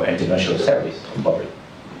of international service of public.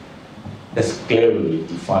 That's clearly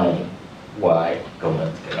defining why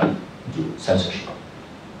government cannot do censorship.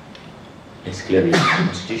 It's clearly in the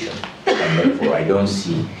Constitution, and therefore I don't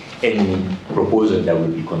see any proposal that will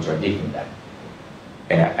be contradicting that.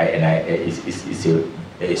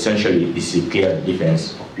 Essentially, it's a clear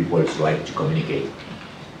defense of people's right to communicate,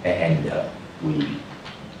 and we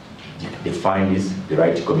define this, the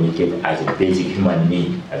right to communicate, as a basic human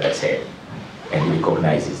need, as I said, and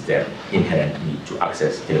recognizes their inherent need to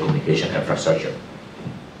access telecommunication infrastructure.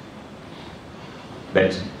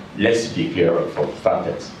 But let's be clear for the fact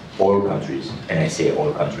that all countries, and I say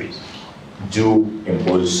all countries, do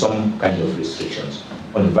impose some kind of restrictions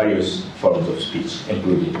on various forms of speech,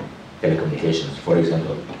 including telecommunications, for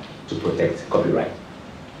example, to protect copyright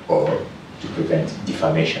or to prevent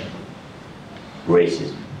defamation,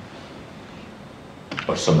 racism,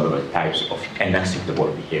 or some other types of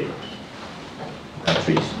unacceptable behavior.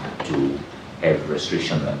 Countries do have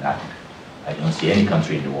restrictions on that. I don't see any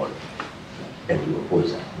country in the world that will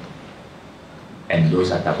oppose that. And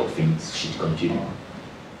those are type of things should continue.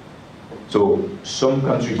 So some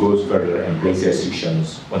country goes further and places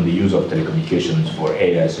restrictions on the use of telecommunications for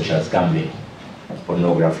areas such as gambling,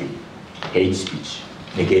 pornography, hate speech,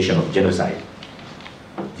 negation of genocide,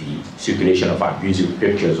 the circulation of abusive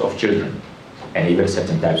pictures of children, and even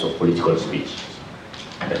certain types of political speech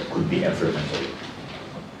that could be inflammatory.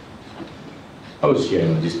 I was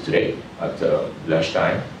hearing this today at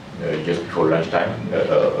lunchtime, just before lunchtime,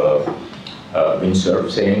 Minsurf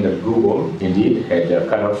saying that Google indeed had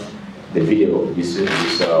cut off the video, this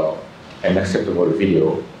unacceptable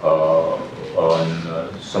video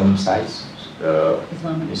on some sites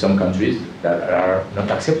in some countries that are not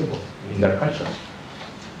acceptable in their culture.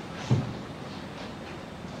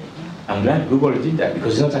 I'm glad Google did that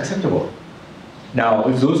because it's not acceptable. Now,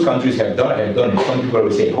 if those countries have done it, some people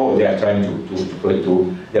will say, oh, they are trying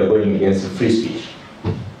they're going against free speech.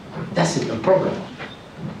 That's a problem.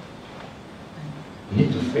 We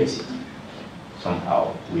need to face it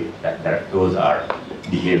somehow. Those are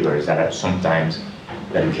behaviors that are sometimes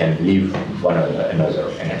that we can live with one another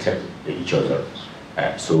and accept each other.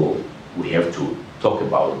 So we have to talk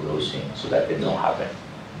about those things so that they don't happen.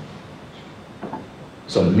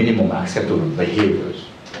 Some minimum acceptable behaviors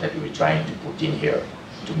that we're trying to put in here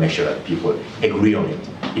to make sure that people agree on it,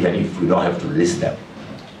 even if we don't have to list them.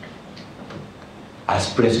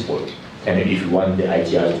 As principles, and if you want the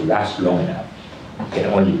ITR to last long enough, it can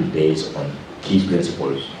only be based on key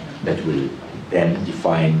principles that will then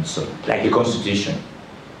define some, like a constitution,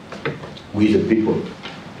 with the people,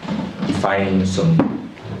 defining some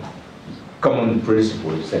common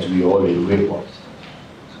principles that we all agree upon,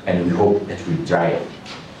 and we hope that will drive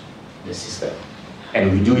the system.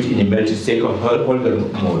 And we do it in a multi-stakeholder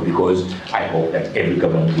mode because I hope that every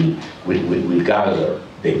government will gather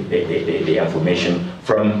the information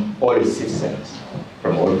from all its citizens,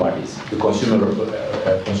 from all parties. The consumer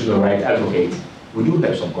rights advocates, we do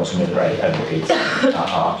have some consumer rights advocates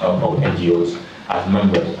or NGOs as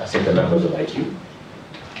members, as sector members of ITU.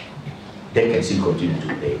 They can still continue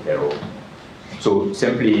to play their role. So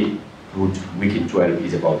simply, Wiki 12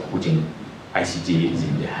 is about putting ICT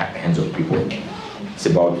in the hands of people. It's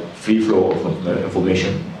about free flow of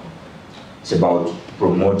information. It's about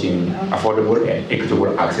promoting affordable and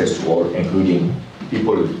equitable access to all, including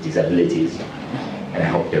people with disabilities. And I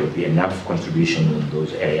hope there will be enough contribution in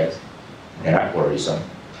those areas. There are already some.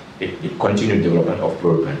 The continued development of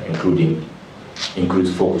broadband,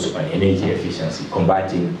 includes focus on energy efficiency,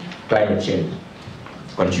 combating climate change,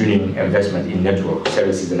 continuing investment in network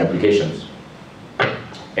services and applications,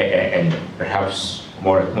 and perhaps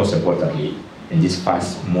most importantly, in this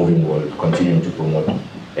fast-moving world, continuing to promote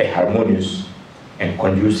a harmonious and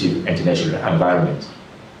conducive international environment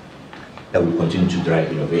that will continue to drive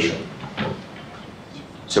innovation.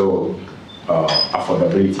 So,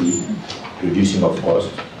 affordability, reducing of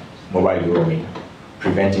cost, mobile roaming,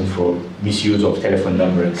 preventing from misuse of telephone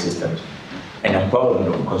numbering systems, and empowerment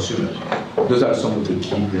of consumers. Those are some of the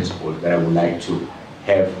key principles that I would like to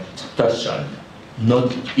have touched on,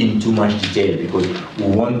 not in too much detail, because we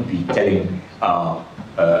won't be telling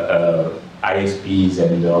ISPs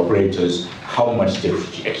and the operators how much they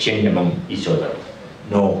exchange among each other.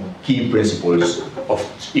 No, key principles of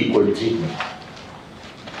equal treatment.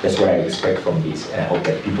 That's what I expect from this, and I hope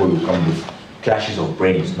that people will come with clashes of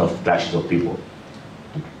brains, not clashes of people.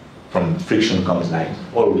 From friction comes light,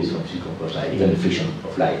 always from friction comes light, even the friction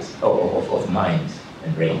of lights, of minds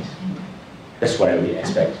and brains. That's what I really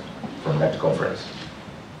expect from that conference.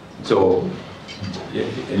 So,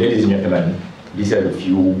 ladies and gentlemen, these are the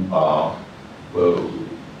few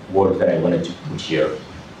words that I wanted to put here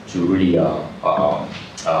to really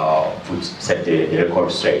set the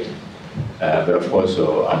record straight. But of course,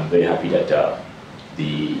 I'm very happy that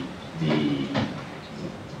the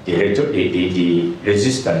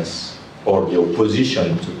resistance or the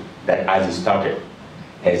opposition to that as it started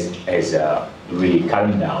has really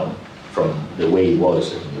calmed down from the way it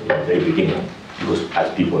was in the very beginning, because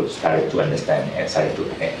as people started to understand and started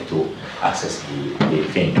to access the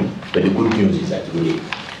thing. But the good news is that really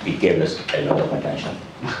it gave us a lot of attention.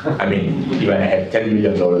 I mean, even I had $10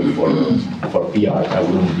 million for PR, I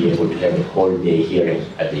wouldn't be able to have a whole day hearing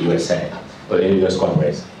at the US Senate or the US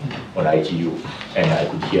Congress on ITU, and I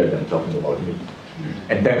could hear them talking about me.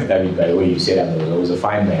 And thanks, David, by the way, you said I was a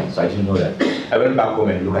fine man, so I didn't know that. I went back home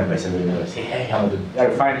and looked at myself and say, hey, Hamadoun, you're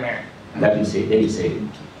a fine man. David said it.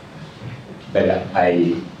 But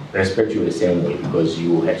I respect you the same way, because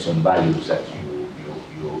you had some values that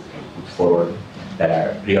you put forward that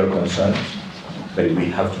are real concerns. But we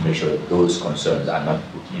have to make sure that those concerns are not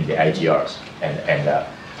put in the ITRs, and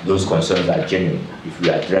those concerns are genuine. If we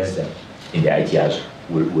address them in the ITRs,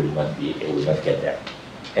 we will not get there,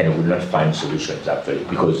 and we will not find solutions actually,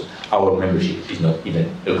 because our membership is not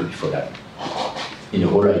even equipped for that. In the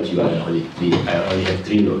whole ITU, I only have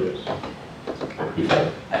 3 lawyers. If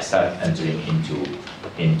I start entering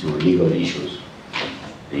into legal issues,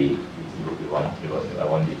 I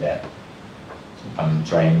won't be there. I'm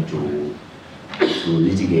trying to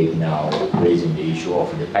litigate now, raising the issue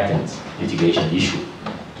of the patent litigation issue,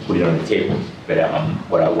 to put it on the table. But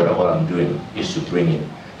what I'm doing is to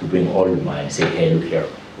bring all the minds, say, hey, look here,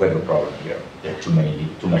 we have a problem here. There's too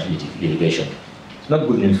much litigation. It's not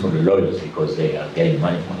good news for the lawyers, because they are getting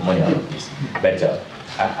money out of this. But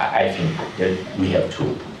I think that we have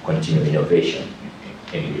to continue innovation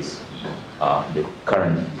in this. The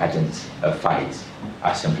current patent fights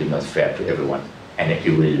are simply not fair to everyone, and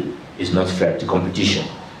it's not fair to competition.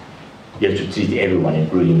 You have to treat everyone,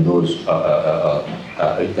 including those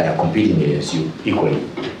that are competing against you, equally,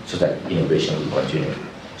 so that innovation will continue.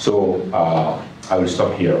 So I will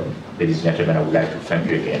stop here. Ladies and gentlemen, I would like to thank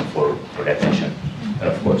you again for the attention. And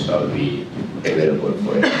of course, I will be available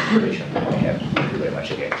for any information that you may have. Thank you very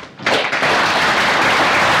much again.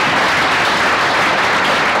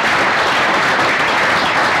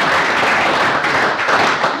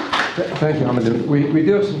 Thank you, Hamadoun. We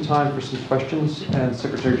do have some time for some questions, and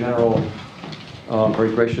Secretary General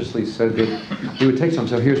very graciously said that he would take some.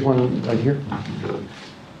 So here's one right here.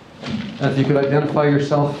 If you could identify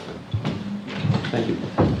yourself. Thank you.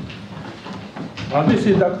 This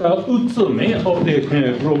is Dr. Utsume of the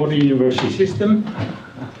Global University System.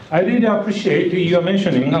 I really appreciate your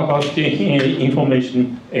mentioning about the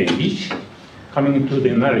information age, coming to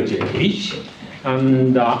the knowledge age.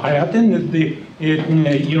 And I attended the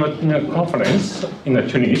conference in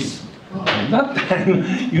Tunis. That time,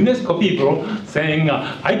 UNESCO people saying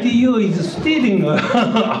ITU is stealing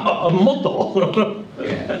a motto.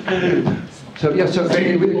 So if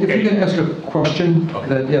you can ask a question,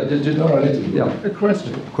 that, A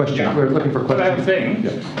question. Yeah. We're looking for questions. What I'm saying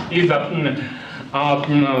is that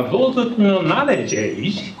those knowledge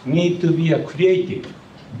age need to be creative,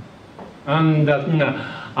 and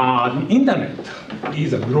internet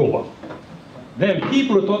is global. Then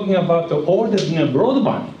people talking about all the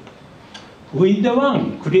broadband. Who is the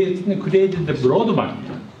one created the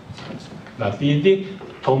broadband? That is the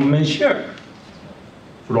Tom and Sher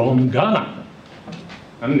from Ghana.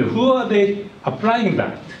 And who are they applying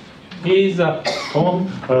that? Is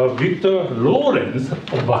Victor Lawrence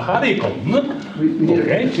of Haricom.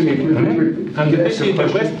 Okay? And this is the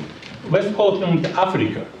West Coast of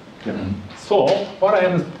Africa. So what I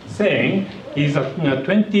am saying is that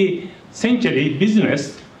 20th century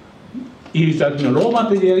business is that raw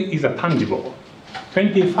material is a tangible.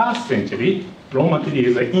 21st century raw material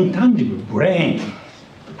is an intangible brain.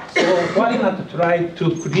 So why not try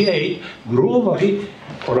to create globally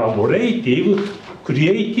collaborative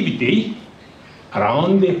creativity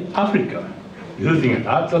around Africa using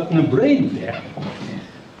that brain there?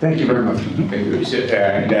 Thank you very much. Thank you.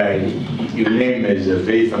 Your name is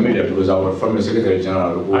very familiar because our former Secretary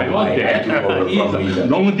General, who I took over from me,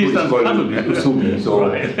 long distance cousin. Usumi.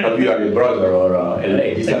 So you are a brother or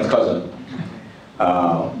a distant cousin.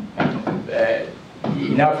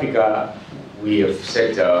 In Africa, we have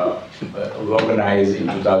set, we organized in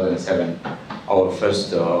 2007 our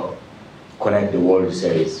first Connect the World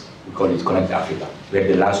series. We call it Connect Africa. We had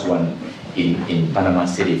the last one in Panama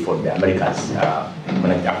City for the Americas,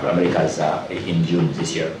 Connect Americas in June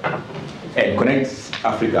this year. And Connect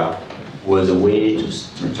Africa was a way to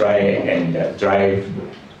try and drive,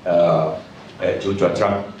 to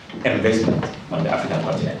attract investment on the African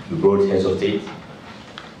continent. We brought heads of state.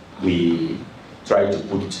 We tried to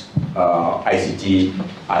put ICT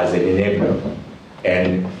as an enabler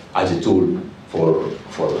and as a tool for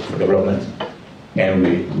development. And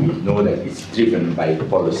we know that it's driven by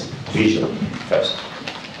policy, vision first.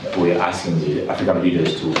 We're asking the African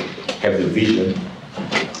leaders to have the vision,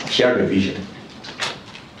 share the vision.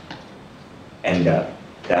 And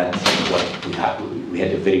that's what we had. We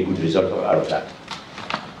had a very good result out of that.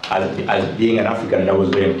 As being an African, that was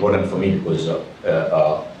very important for me because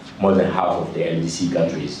more than half of the LDC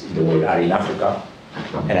countries in the world are in Africa.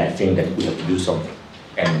 And I think that we have to do something.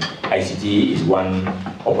 And ICT is one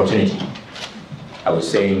opportunity. I was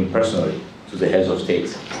saying personally to the heads of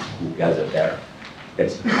states who gathered there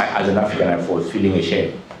that as an African I was feeling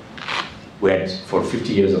ashamed. We had, for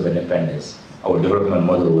 50 years of independence, our development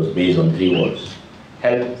model was based on 3 words: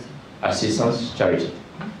 health, assistance, charity.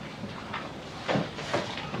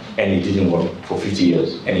 And it didn't work for 50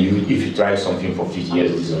 years. And if you try something for 50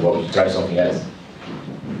 years, it doesn't work, you try something else.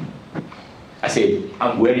 I said,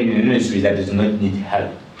 we're in an industry that does not need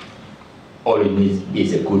help. All it needs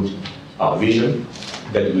is a good vision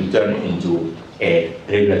that will turn into a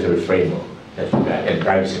regulatory framework that and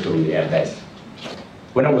private sector will invest.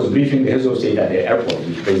 When I was briefing the heads of state at the airport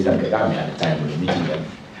with President Kagame at the time we were meeting them,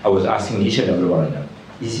 I was asking each and every one of them,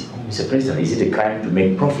 Mr. President, is it a crime to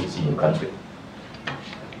make profits in your country?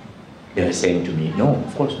 They were saying to me, no,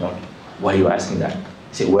 of course not. Why are you asking that? I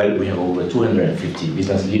said, well, we have over 250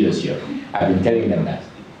 business leaders here. I've been telling them that.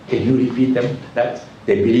 Can you repeat them that?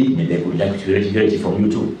 They believe me, they would like to hear it from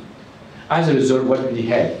you too. As a result, what did he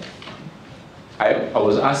have? I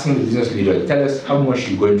was asking the business leader, tell us how much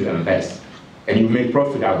you're going to invest, and you make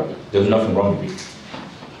profit out of it. There's nothing wrong with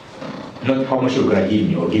it. Not how much you're going to give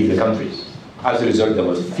me or give the countries. As a result, there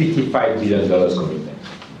was $55 billion commitment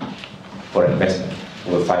for investment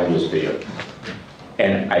over 5 years period.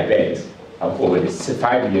 And I bet over the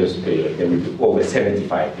 5 years period, there will be over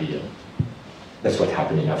 75 billion. That's what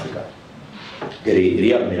happened in Africa. The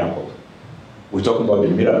real miracle. We're talking about the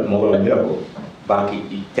mobile miracle. Back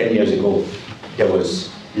 10 years ago, there was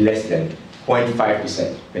less than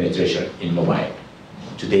 0.5% penetration in mobile.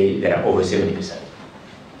 Today, there are over 70%.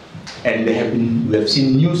 And we have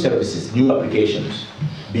seen new services, new applications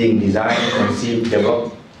being designed, conceived,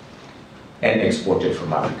 developed, and exported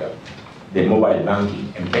from Africa. The mobile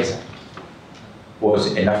banking, M-Pesa,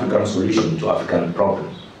 was an African solution to African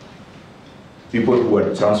problems. People who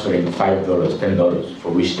were transferring $5, $10,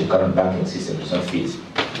 for which the current banking system does not fit,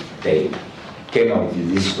 they came up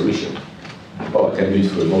with this solution. Oh, I can do it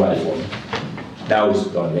through a mobile phone. Now it's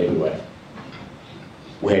done everywhere.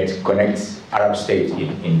 We had Connect Arab State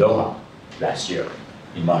in Doha last year,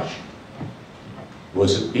 in March. It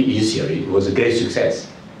was easier, it was a great success.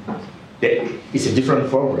 It's a different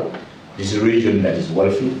formula. This is a region that is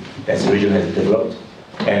wealthy, that region has developed,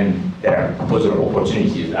 and there are other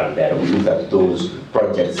opportunities out there. We look at those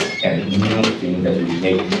projects and new things that will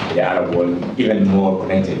make the Arab world even more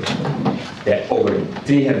connected. There are over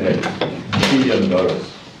 $300 billion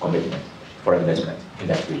commitment for investment in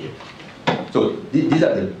that region. So these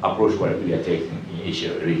are the approach we are taking in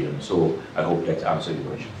Asia region. So I hope that answers your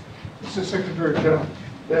question. Mr. Secretary General,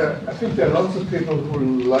 I think there are lots of people who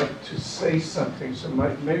would like to say something, so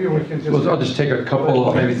maybe we can just... Well, I'll just take a couple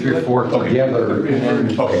of, maybe 3 or 4 together. Okay.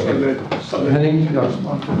 Henning? Okay.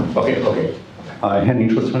 Henning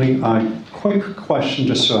Schultzmann. quick question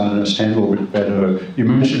just so I understand a little bit better. You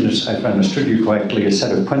mentioned, if I understood you correctly, a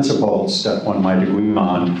set of principles that one might agree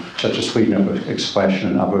on, such as freedom of expression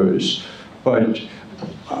and others. But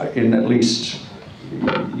in at least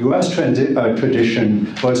US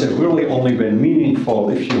tradition, was it really only been meaningful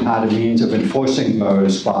if you had a means of enforcing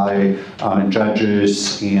those by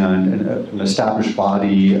judges and an established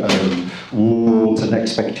body of rules and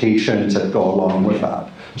expectations that go along with that?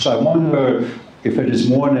 So I wonder if it is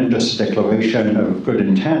more than just a declaration of good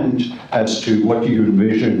intent as to what do you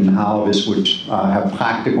envision how this would have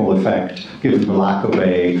practical effect given the lack of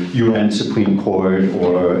a UN Supreme Court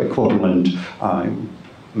or equivalent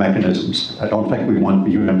mechanisms. I don't think we want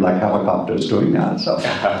the UN black helicopters doing that. So.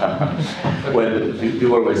 Well,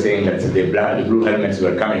 people were saying that the blue helmets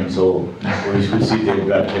were coming, so we should see the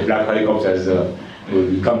black helicopters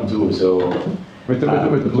will come too. So with the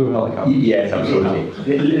blue helicopter. Yes,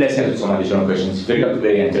 absolutely. Let's have some additional questions.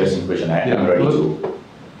 Very interesting question. I'm ready to.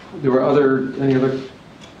 There were any other?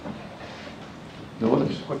 No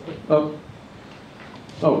others.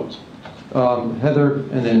 Heather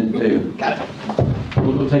and then David. Got it.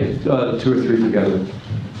 We'll take 2 or 3 together.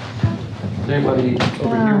 Is anybody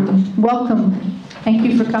over here? Welcome. Thank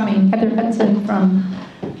you for coming. Heather Hudson from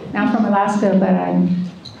Alaska, but I'm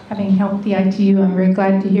having helped the ITU. I'm very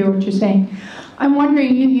glad to hear what you're saying. I'm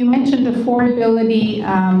wondering, you mentioned affordability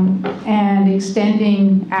and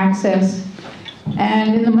extending access.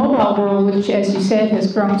 And in the mobile world, which as you said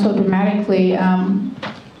has grown so dramatically,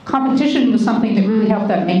 competition was something that really helped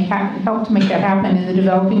to make that happen in the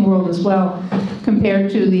developing world as well, compared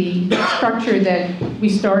to the structure that we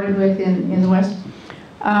started with in the West.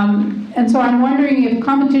 And so I'm wondering if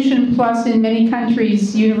competition plus in many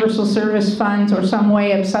countries universal service funds or some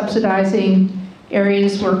way of subsidizing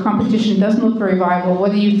areas where competition doesn't look very viable,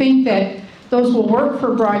 whether you think that those will work for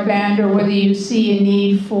broadband or whether you see a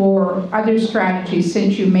need for other strategies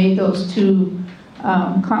since you made those two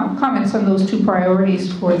comments on those 2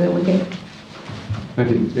 priorities for the WICET. Thank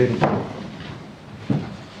you. David.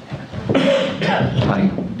 Hi,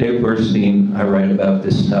 Dave Burstein. I write about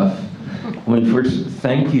this stuff. First,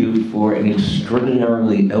 thank you for an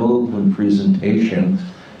extraordinarily eloquent presentation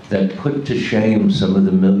that put to shame some of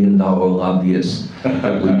the million-dollar lobbyists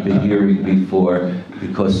that we've been hearing before,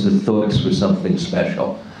 because the thoughts were something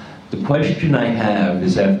special. The question I have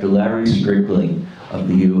is, after Larry Strickling of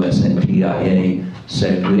the USNTIA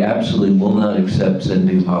said, we absolutely will not accept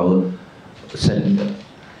sending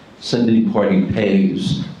party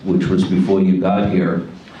pays, which was before you got here,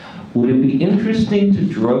 would it be interesting to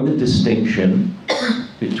draw the distinction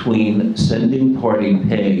between sending party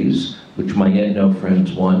pays, which my ethno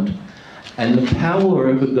friends want, and the power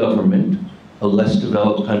of a government, a less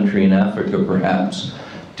developed country in Africa perhaps,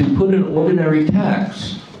 to put an ordinary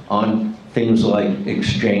tax on things like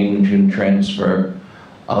exchange and transfer,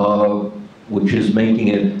 which is making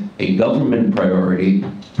it a government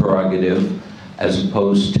prerogative as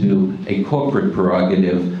opposed to a corporate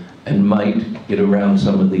prerogative, and might get around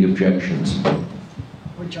some of the objections.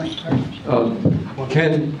 Or joint partnership.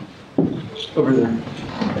 Ken, over there.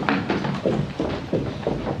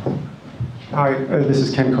 Hi, this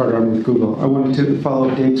is Ken Carter. I'm with Google. I wanted to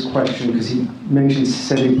follow Dave's question because he mentioned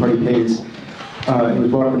sending party pays. It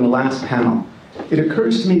was brought up in the last panel. It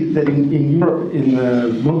occurs to me that in Europe, in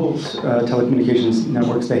the mobile telecommunications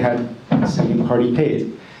networks, they had sending party pays,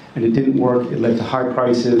 and it didn't work. It led to high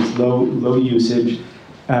prices, low usage,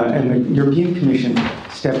 and the European Commission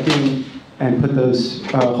stepped in and put those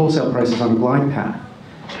wholesale prices on a glide path.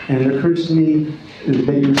 And it occurs to me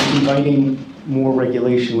that you're inviting more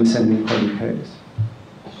regulation with sending party pays.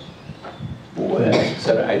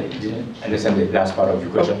 Sir, I didn't understand the last part of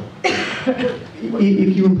your question.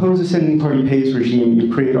 If you impose a sending party pays regime,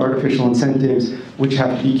 you create artificial incentives which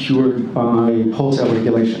have to be cured by wholesale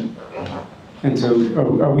regulation. And so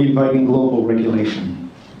are we inviting global regulation?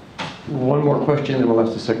 One more question, and we'll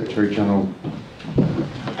ask the Secretary General.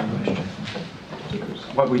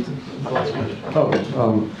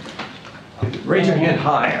 Raise your hand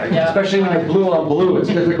high, especially when you're blue on blue, it's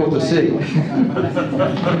difficult to see.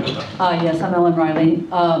 Yes, I'm Ellen Riley.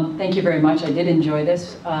 Thank you very much. I did enjoy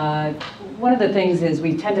this. One of the things is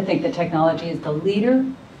we tend to think that technology is the leader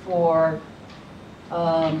for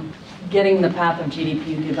getting the path of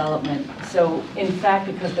GDP development. So in fact,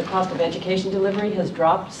 because the cost of education delivery has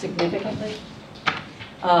dropped significantly,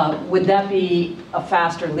 would that be a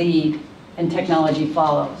faster lead and technology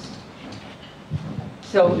follows?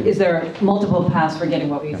 So is there multiple paths for getting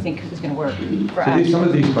what we think is going to work for action? Some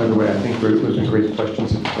of these, by the way, I think would be great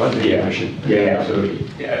questions. Yeah, absolutely.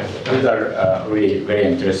 Yeah, those are really very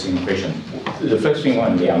interesting questions. The first thing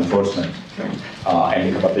on the enforcement.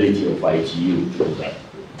 and the capability of ITU to do that.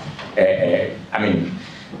 I mean,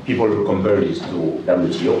 people compare this to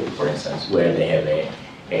WTO, for instance, where they have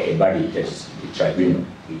a body that's a tribunal.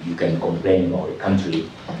 You can complain about a country,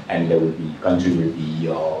 and the country will be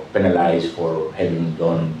penalized for having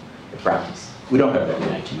done a practice. We don't have that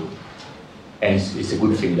in ITU, and it's a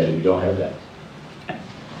good thing that we don't have that.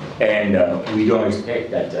 And we don't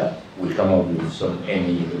expect that we come up with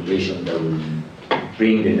any regulation that will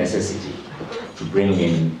bring the necessity to bring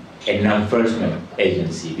in an enforcement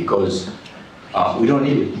agency, because we don't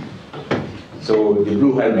need it. So the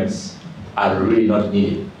blue helmets are really not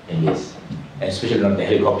needed in this, especially not the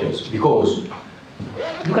helicopters, because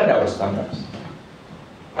look at our standards.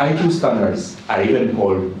 ITU standards are even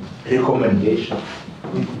called recommendation.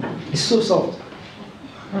 It's so soft.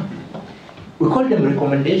 We call them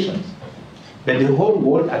recommendations, but the whole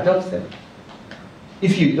world adopts them.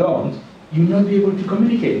 If you don't, you'll not be able to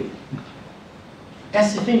communicate.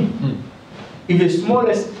 That's the thing. If the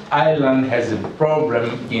smallest island has a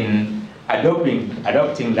problem in adopting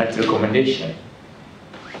that recommendation,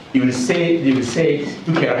 they will say,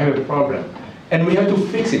 okay, I have a problem. And we have to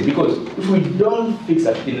fix it, because if we don't fix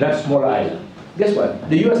it in that small island, guess what?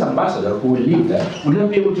 The US ambassador who will live there will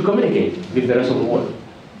not be able to communicate with the rest of the world.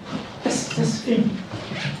 That's the thing.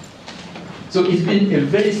 So it's been a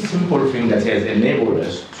very simple thing that has enabled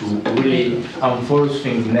us to really enforce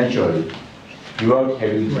things naturally without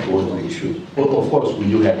having to go to issues. But of course, we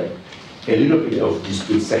do have a little bit of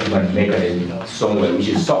dispute settlement mechanism somewhere, which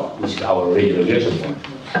is SOC, which is our regulation board.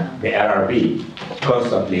 The RRB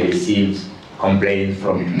constantly receives complaints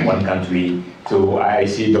from one country to, I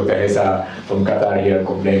see Dr. Hessa from Qatar here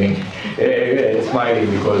complaining, smiling,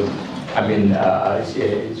 because I mean, her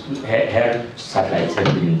satellites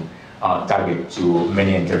have been target to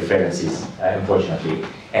many interferences, unfortunately,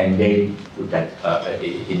 and they put that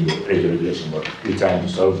in the regulation, but we're trying to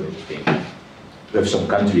solve everything. We have some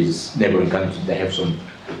countries, neighboring countries, that have some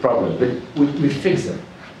problems, but we fix them.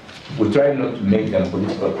 We try not to make them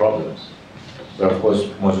political problems. But of course,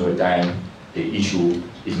 most of the time, the issue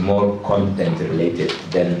is more content-related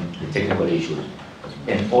than the technical issues.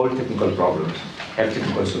 And all technical problems have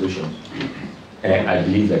technical solutions. And I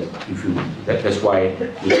believe that that's why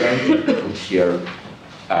we're trying to put here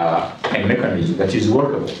a mechanism that is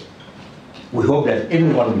workable. We hope that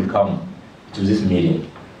everyone will come to this meeting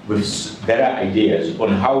with better ideas on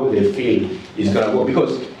how they feel is going to go.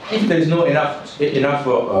 Because if there is no enough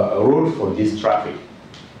road for this traffic,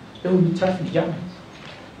 there will be traffic jams.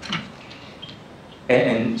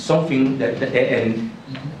 And something and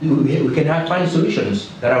we can find solutions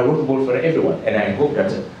that are workable for everyone. And I hope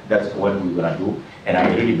that that's what we're going to do. And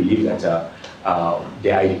I really believe that all the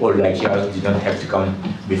ITRs did not have to come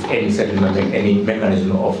with any settlement, any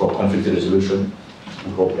mechanism of conflict resolution.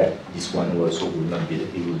 We hope that this one also will not be,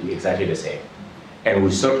 it will be exactly the same. And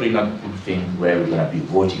we'll certainly not put things where we're going to be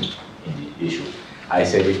voting in the issue. I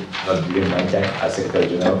said it not during my time as Secretary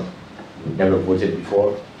General. We never voted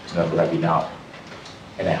before. It's not going to be now.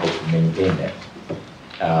 And I hope to maintain that.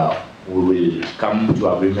 We will come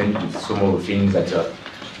to agreement with some of the things that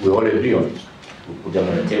we all agree on. We'll put them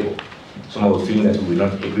on the table. Some of the things that we will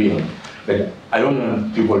not agree on. But I don't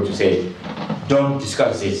want people to say, don't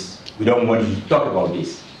discuss this. We don't want you to talk about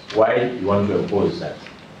this. Why you want to oppose that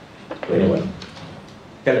to anyone?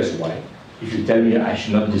 Tell us why. If you tell me I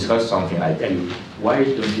should not discuss something, I tell you, why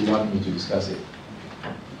don't you want me to discuss it?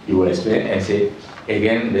 You will explain and say,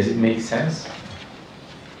 again, does it make sense?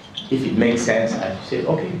 If it makes sense, I say,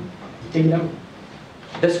 okay, take it out.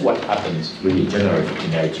 That's what happens really generally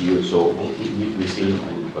in ITU, so we still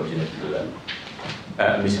will continue to do that.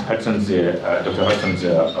 Dr. Hudson's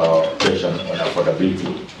question on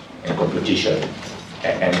affordability and competition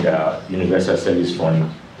and universal service fund.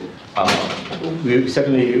 We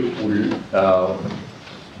certainly will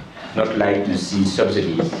not like to see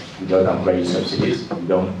subsidies. We don't encourage subsidies. We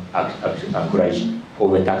don't encourage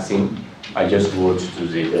overtaxing. I just wrote to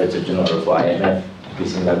the Director General for IMF,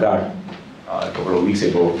 Christine Lagarde, a couple of weeks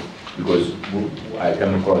ago, because I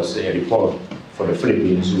came across a report for the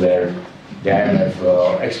Philippines where the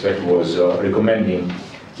IMF expert was recommending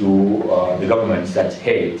to the governments that,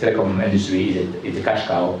 hey, telecom industry is a cash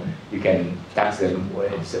cow, you can tax them,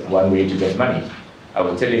 it's one way to get money. I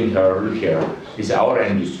was telling her, look here, this is our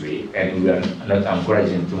industry and we are not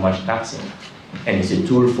encouraging too much taxing. And it's a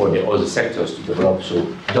tool for the other sectors to develop, so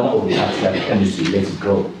don't overtax that industry, let it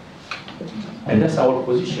grow. And that's our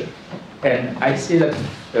position. And I say that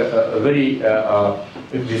very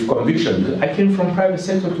with conviction, because I came from private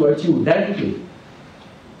sector to ITU directly.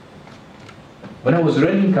 When I was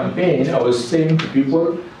running campaign, I was saying to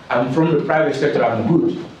people, I'm from the private sector, I'm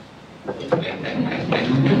good.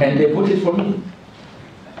 And they voted for me.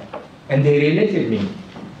 And they re-elected me,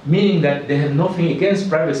 meaning that they have nothing against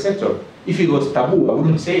private sector. If it was taboo, I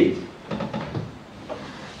wouldn't say it.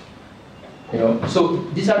 You know, so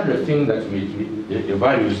these are the things that the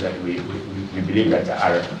values that we believe that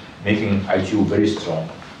are making ITU very strong,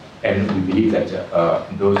 and we believe that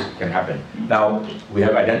those can happen. Now, we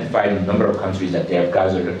have identified a number of countries that they have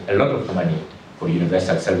gathered a lot of money for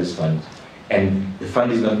universal service funds, and the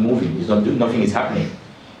fund is not moving, nothing is happening.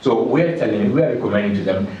 So we are recommending to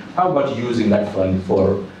them, how about using that fund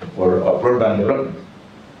for broadband development,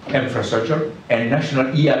 infrastructure, and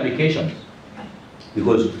national e-applications?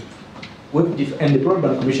 Because and the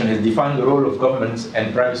Broadband Commission has defined the role of governments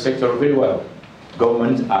and private sector very well.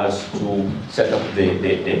 Government has to set up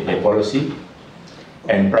the policy,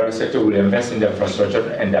 and private sector will invest in the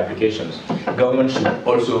infrastructure and the applications. Government should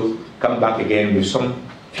also come back again with some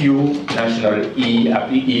few national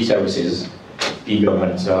e-services,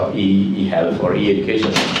 e-government, e-health, or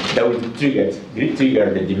e-education that will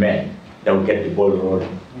trigger the demand, that will get the ball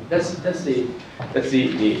rolling. That's the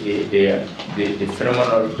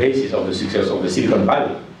phenomenal basis of the success of the Silicon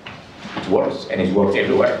Valley. It works, and it works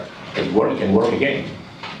everywhere. It can work again.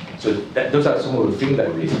 So those are some of the things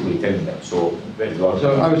that we're telling them. So very well.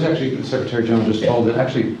 So I was actually, the Secretary General just told that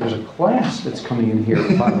actually there's a class that's coming in here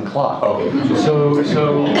at 5 o'clock. Okay. So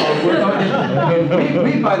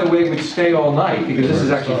we, by the way, would stay all night because this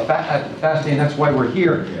is actually fasting, and that's why we're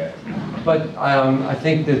here. Yeah. But I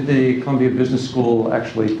think that the Columbia Business School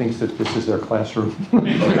actually thinks that this is their classroom. So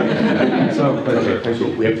we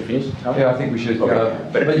have to finish now? Yeah, I think we should. Okay.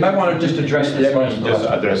 But you might want to just address this. Let me just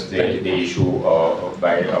address the issue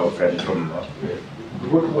by our friend from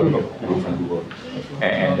Google.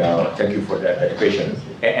 And thank you for that question.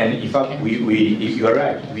 And in fact, you are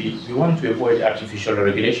right. We want to avoid artificial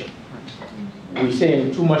regulation. We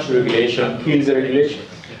say too much regulation kills the regulation.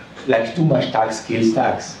 Like too much tax kills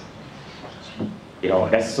tax. You know,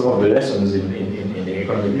 that's some of the lessons in the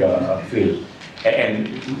economic field. And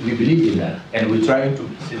we believe in that. And we're trying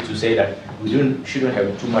to say that we shouldn't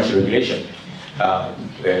have too much regulation.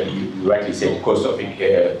 You rightly said cost of,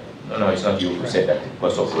 no, it's not you who said that,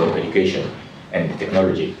 cost of education and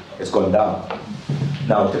technology has gone down.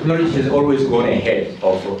 Now, technology has always gone ahead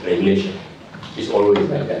of regulation. It's always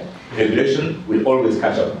like that. Regulation will always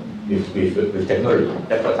catch up with technology.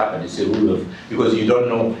 That's what happened. It's a rule of, because you don't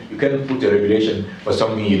know, you can't put a regulation for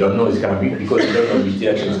something you don't know is going to be, because you don't know which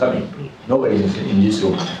direction is coming. Nobody in this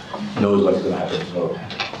room knows what's going to happen tomorrow.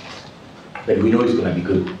 But we know it's going to be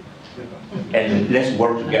good. And let's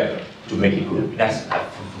work together to make it good. That's,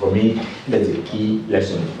 for me, that's a key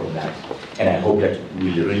lesson from that. And I hope that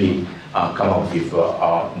we'll really come up with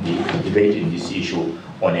the debate in this issue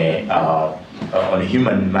on a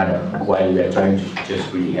human manner, while we are trying to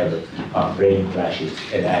just really have brain clashes,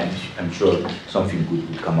 and I'm sure something good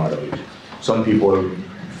will come out of it. Some people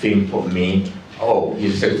think of me, oh,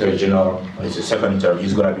 he's Secretary General, it's a second term,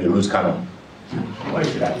 he's going to be a loose cannon. Why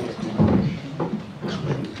is that?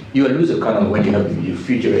 You will lose a cannon when you have your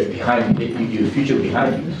future behind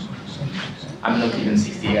you. I'm not even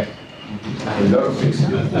 60 yet. I have a lot of things to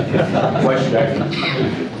do. Why should I do?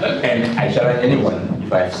 And I challenge anyone,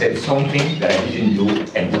 if I have said something that I didn't do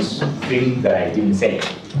and something that I didn't say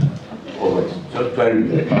over 12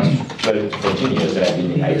 to 14 years that I've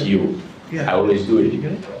been in ITU, I always do it.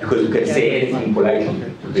 Because you can say anything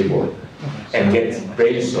politely to people and get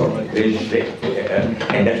brainstorm,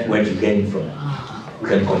 and that's where you gain from. We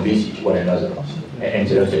can convince each one another. And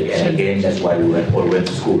again, that's why we all went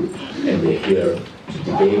to school. And we're here to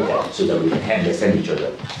debate that so that we can understand each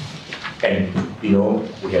other. And, you know,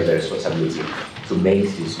 we have a responsibility to make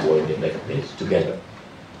this world a better place together.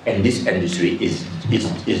 And this industry is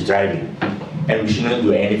driving. And we should not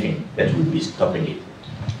do anything that would be stopping it.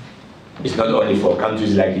 It's not only for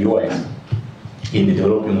countries like the US. In the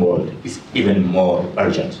developing world, it's even more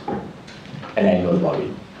urgent. And I know about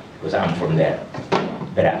it, because I'm from there.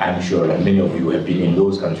 But I'm sure that many of you have been in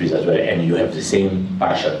those countries as well, and you have the same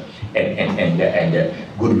passion and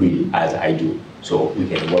goodwill as I do. So we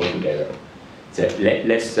can work together. So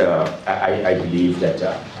I believe that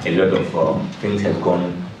a lot of things have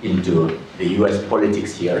gone into the US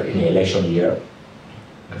politics here in the election year,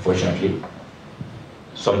 unfortunately.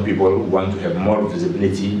 Some people want to have more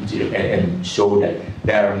visibility and show that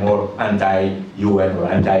they are more anti-UN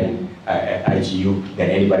or anti-ITU than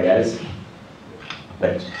anybody else.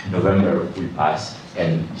 But November will pass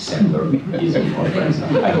and December is a conference.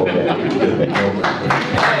 I hope that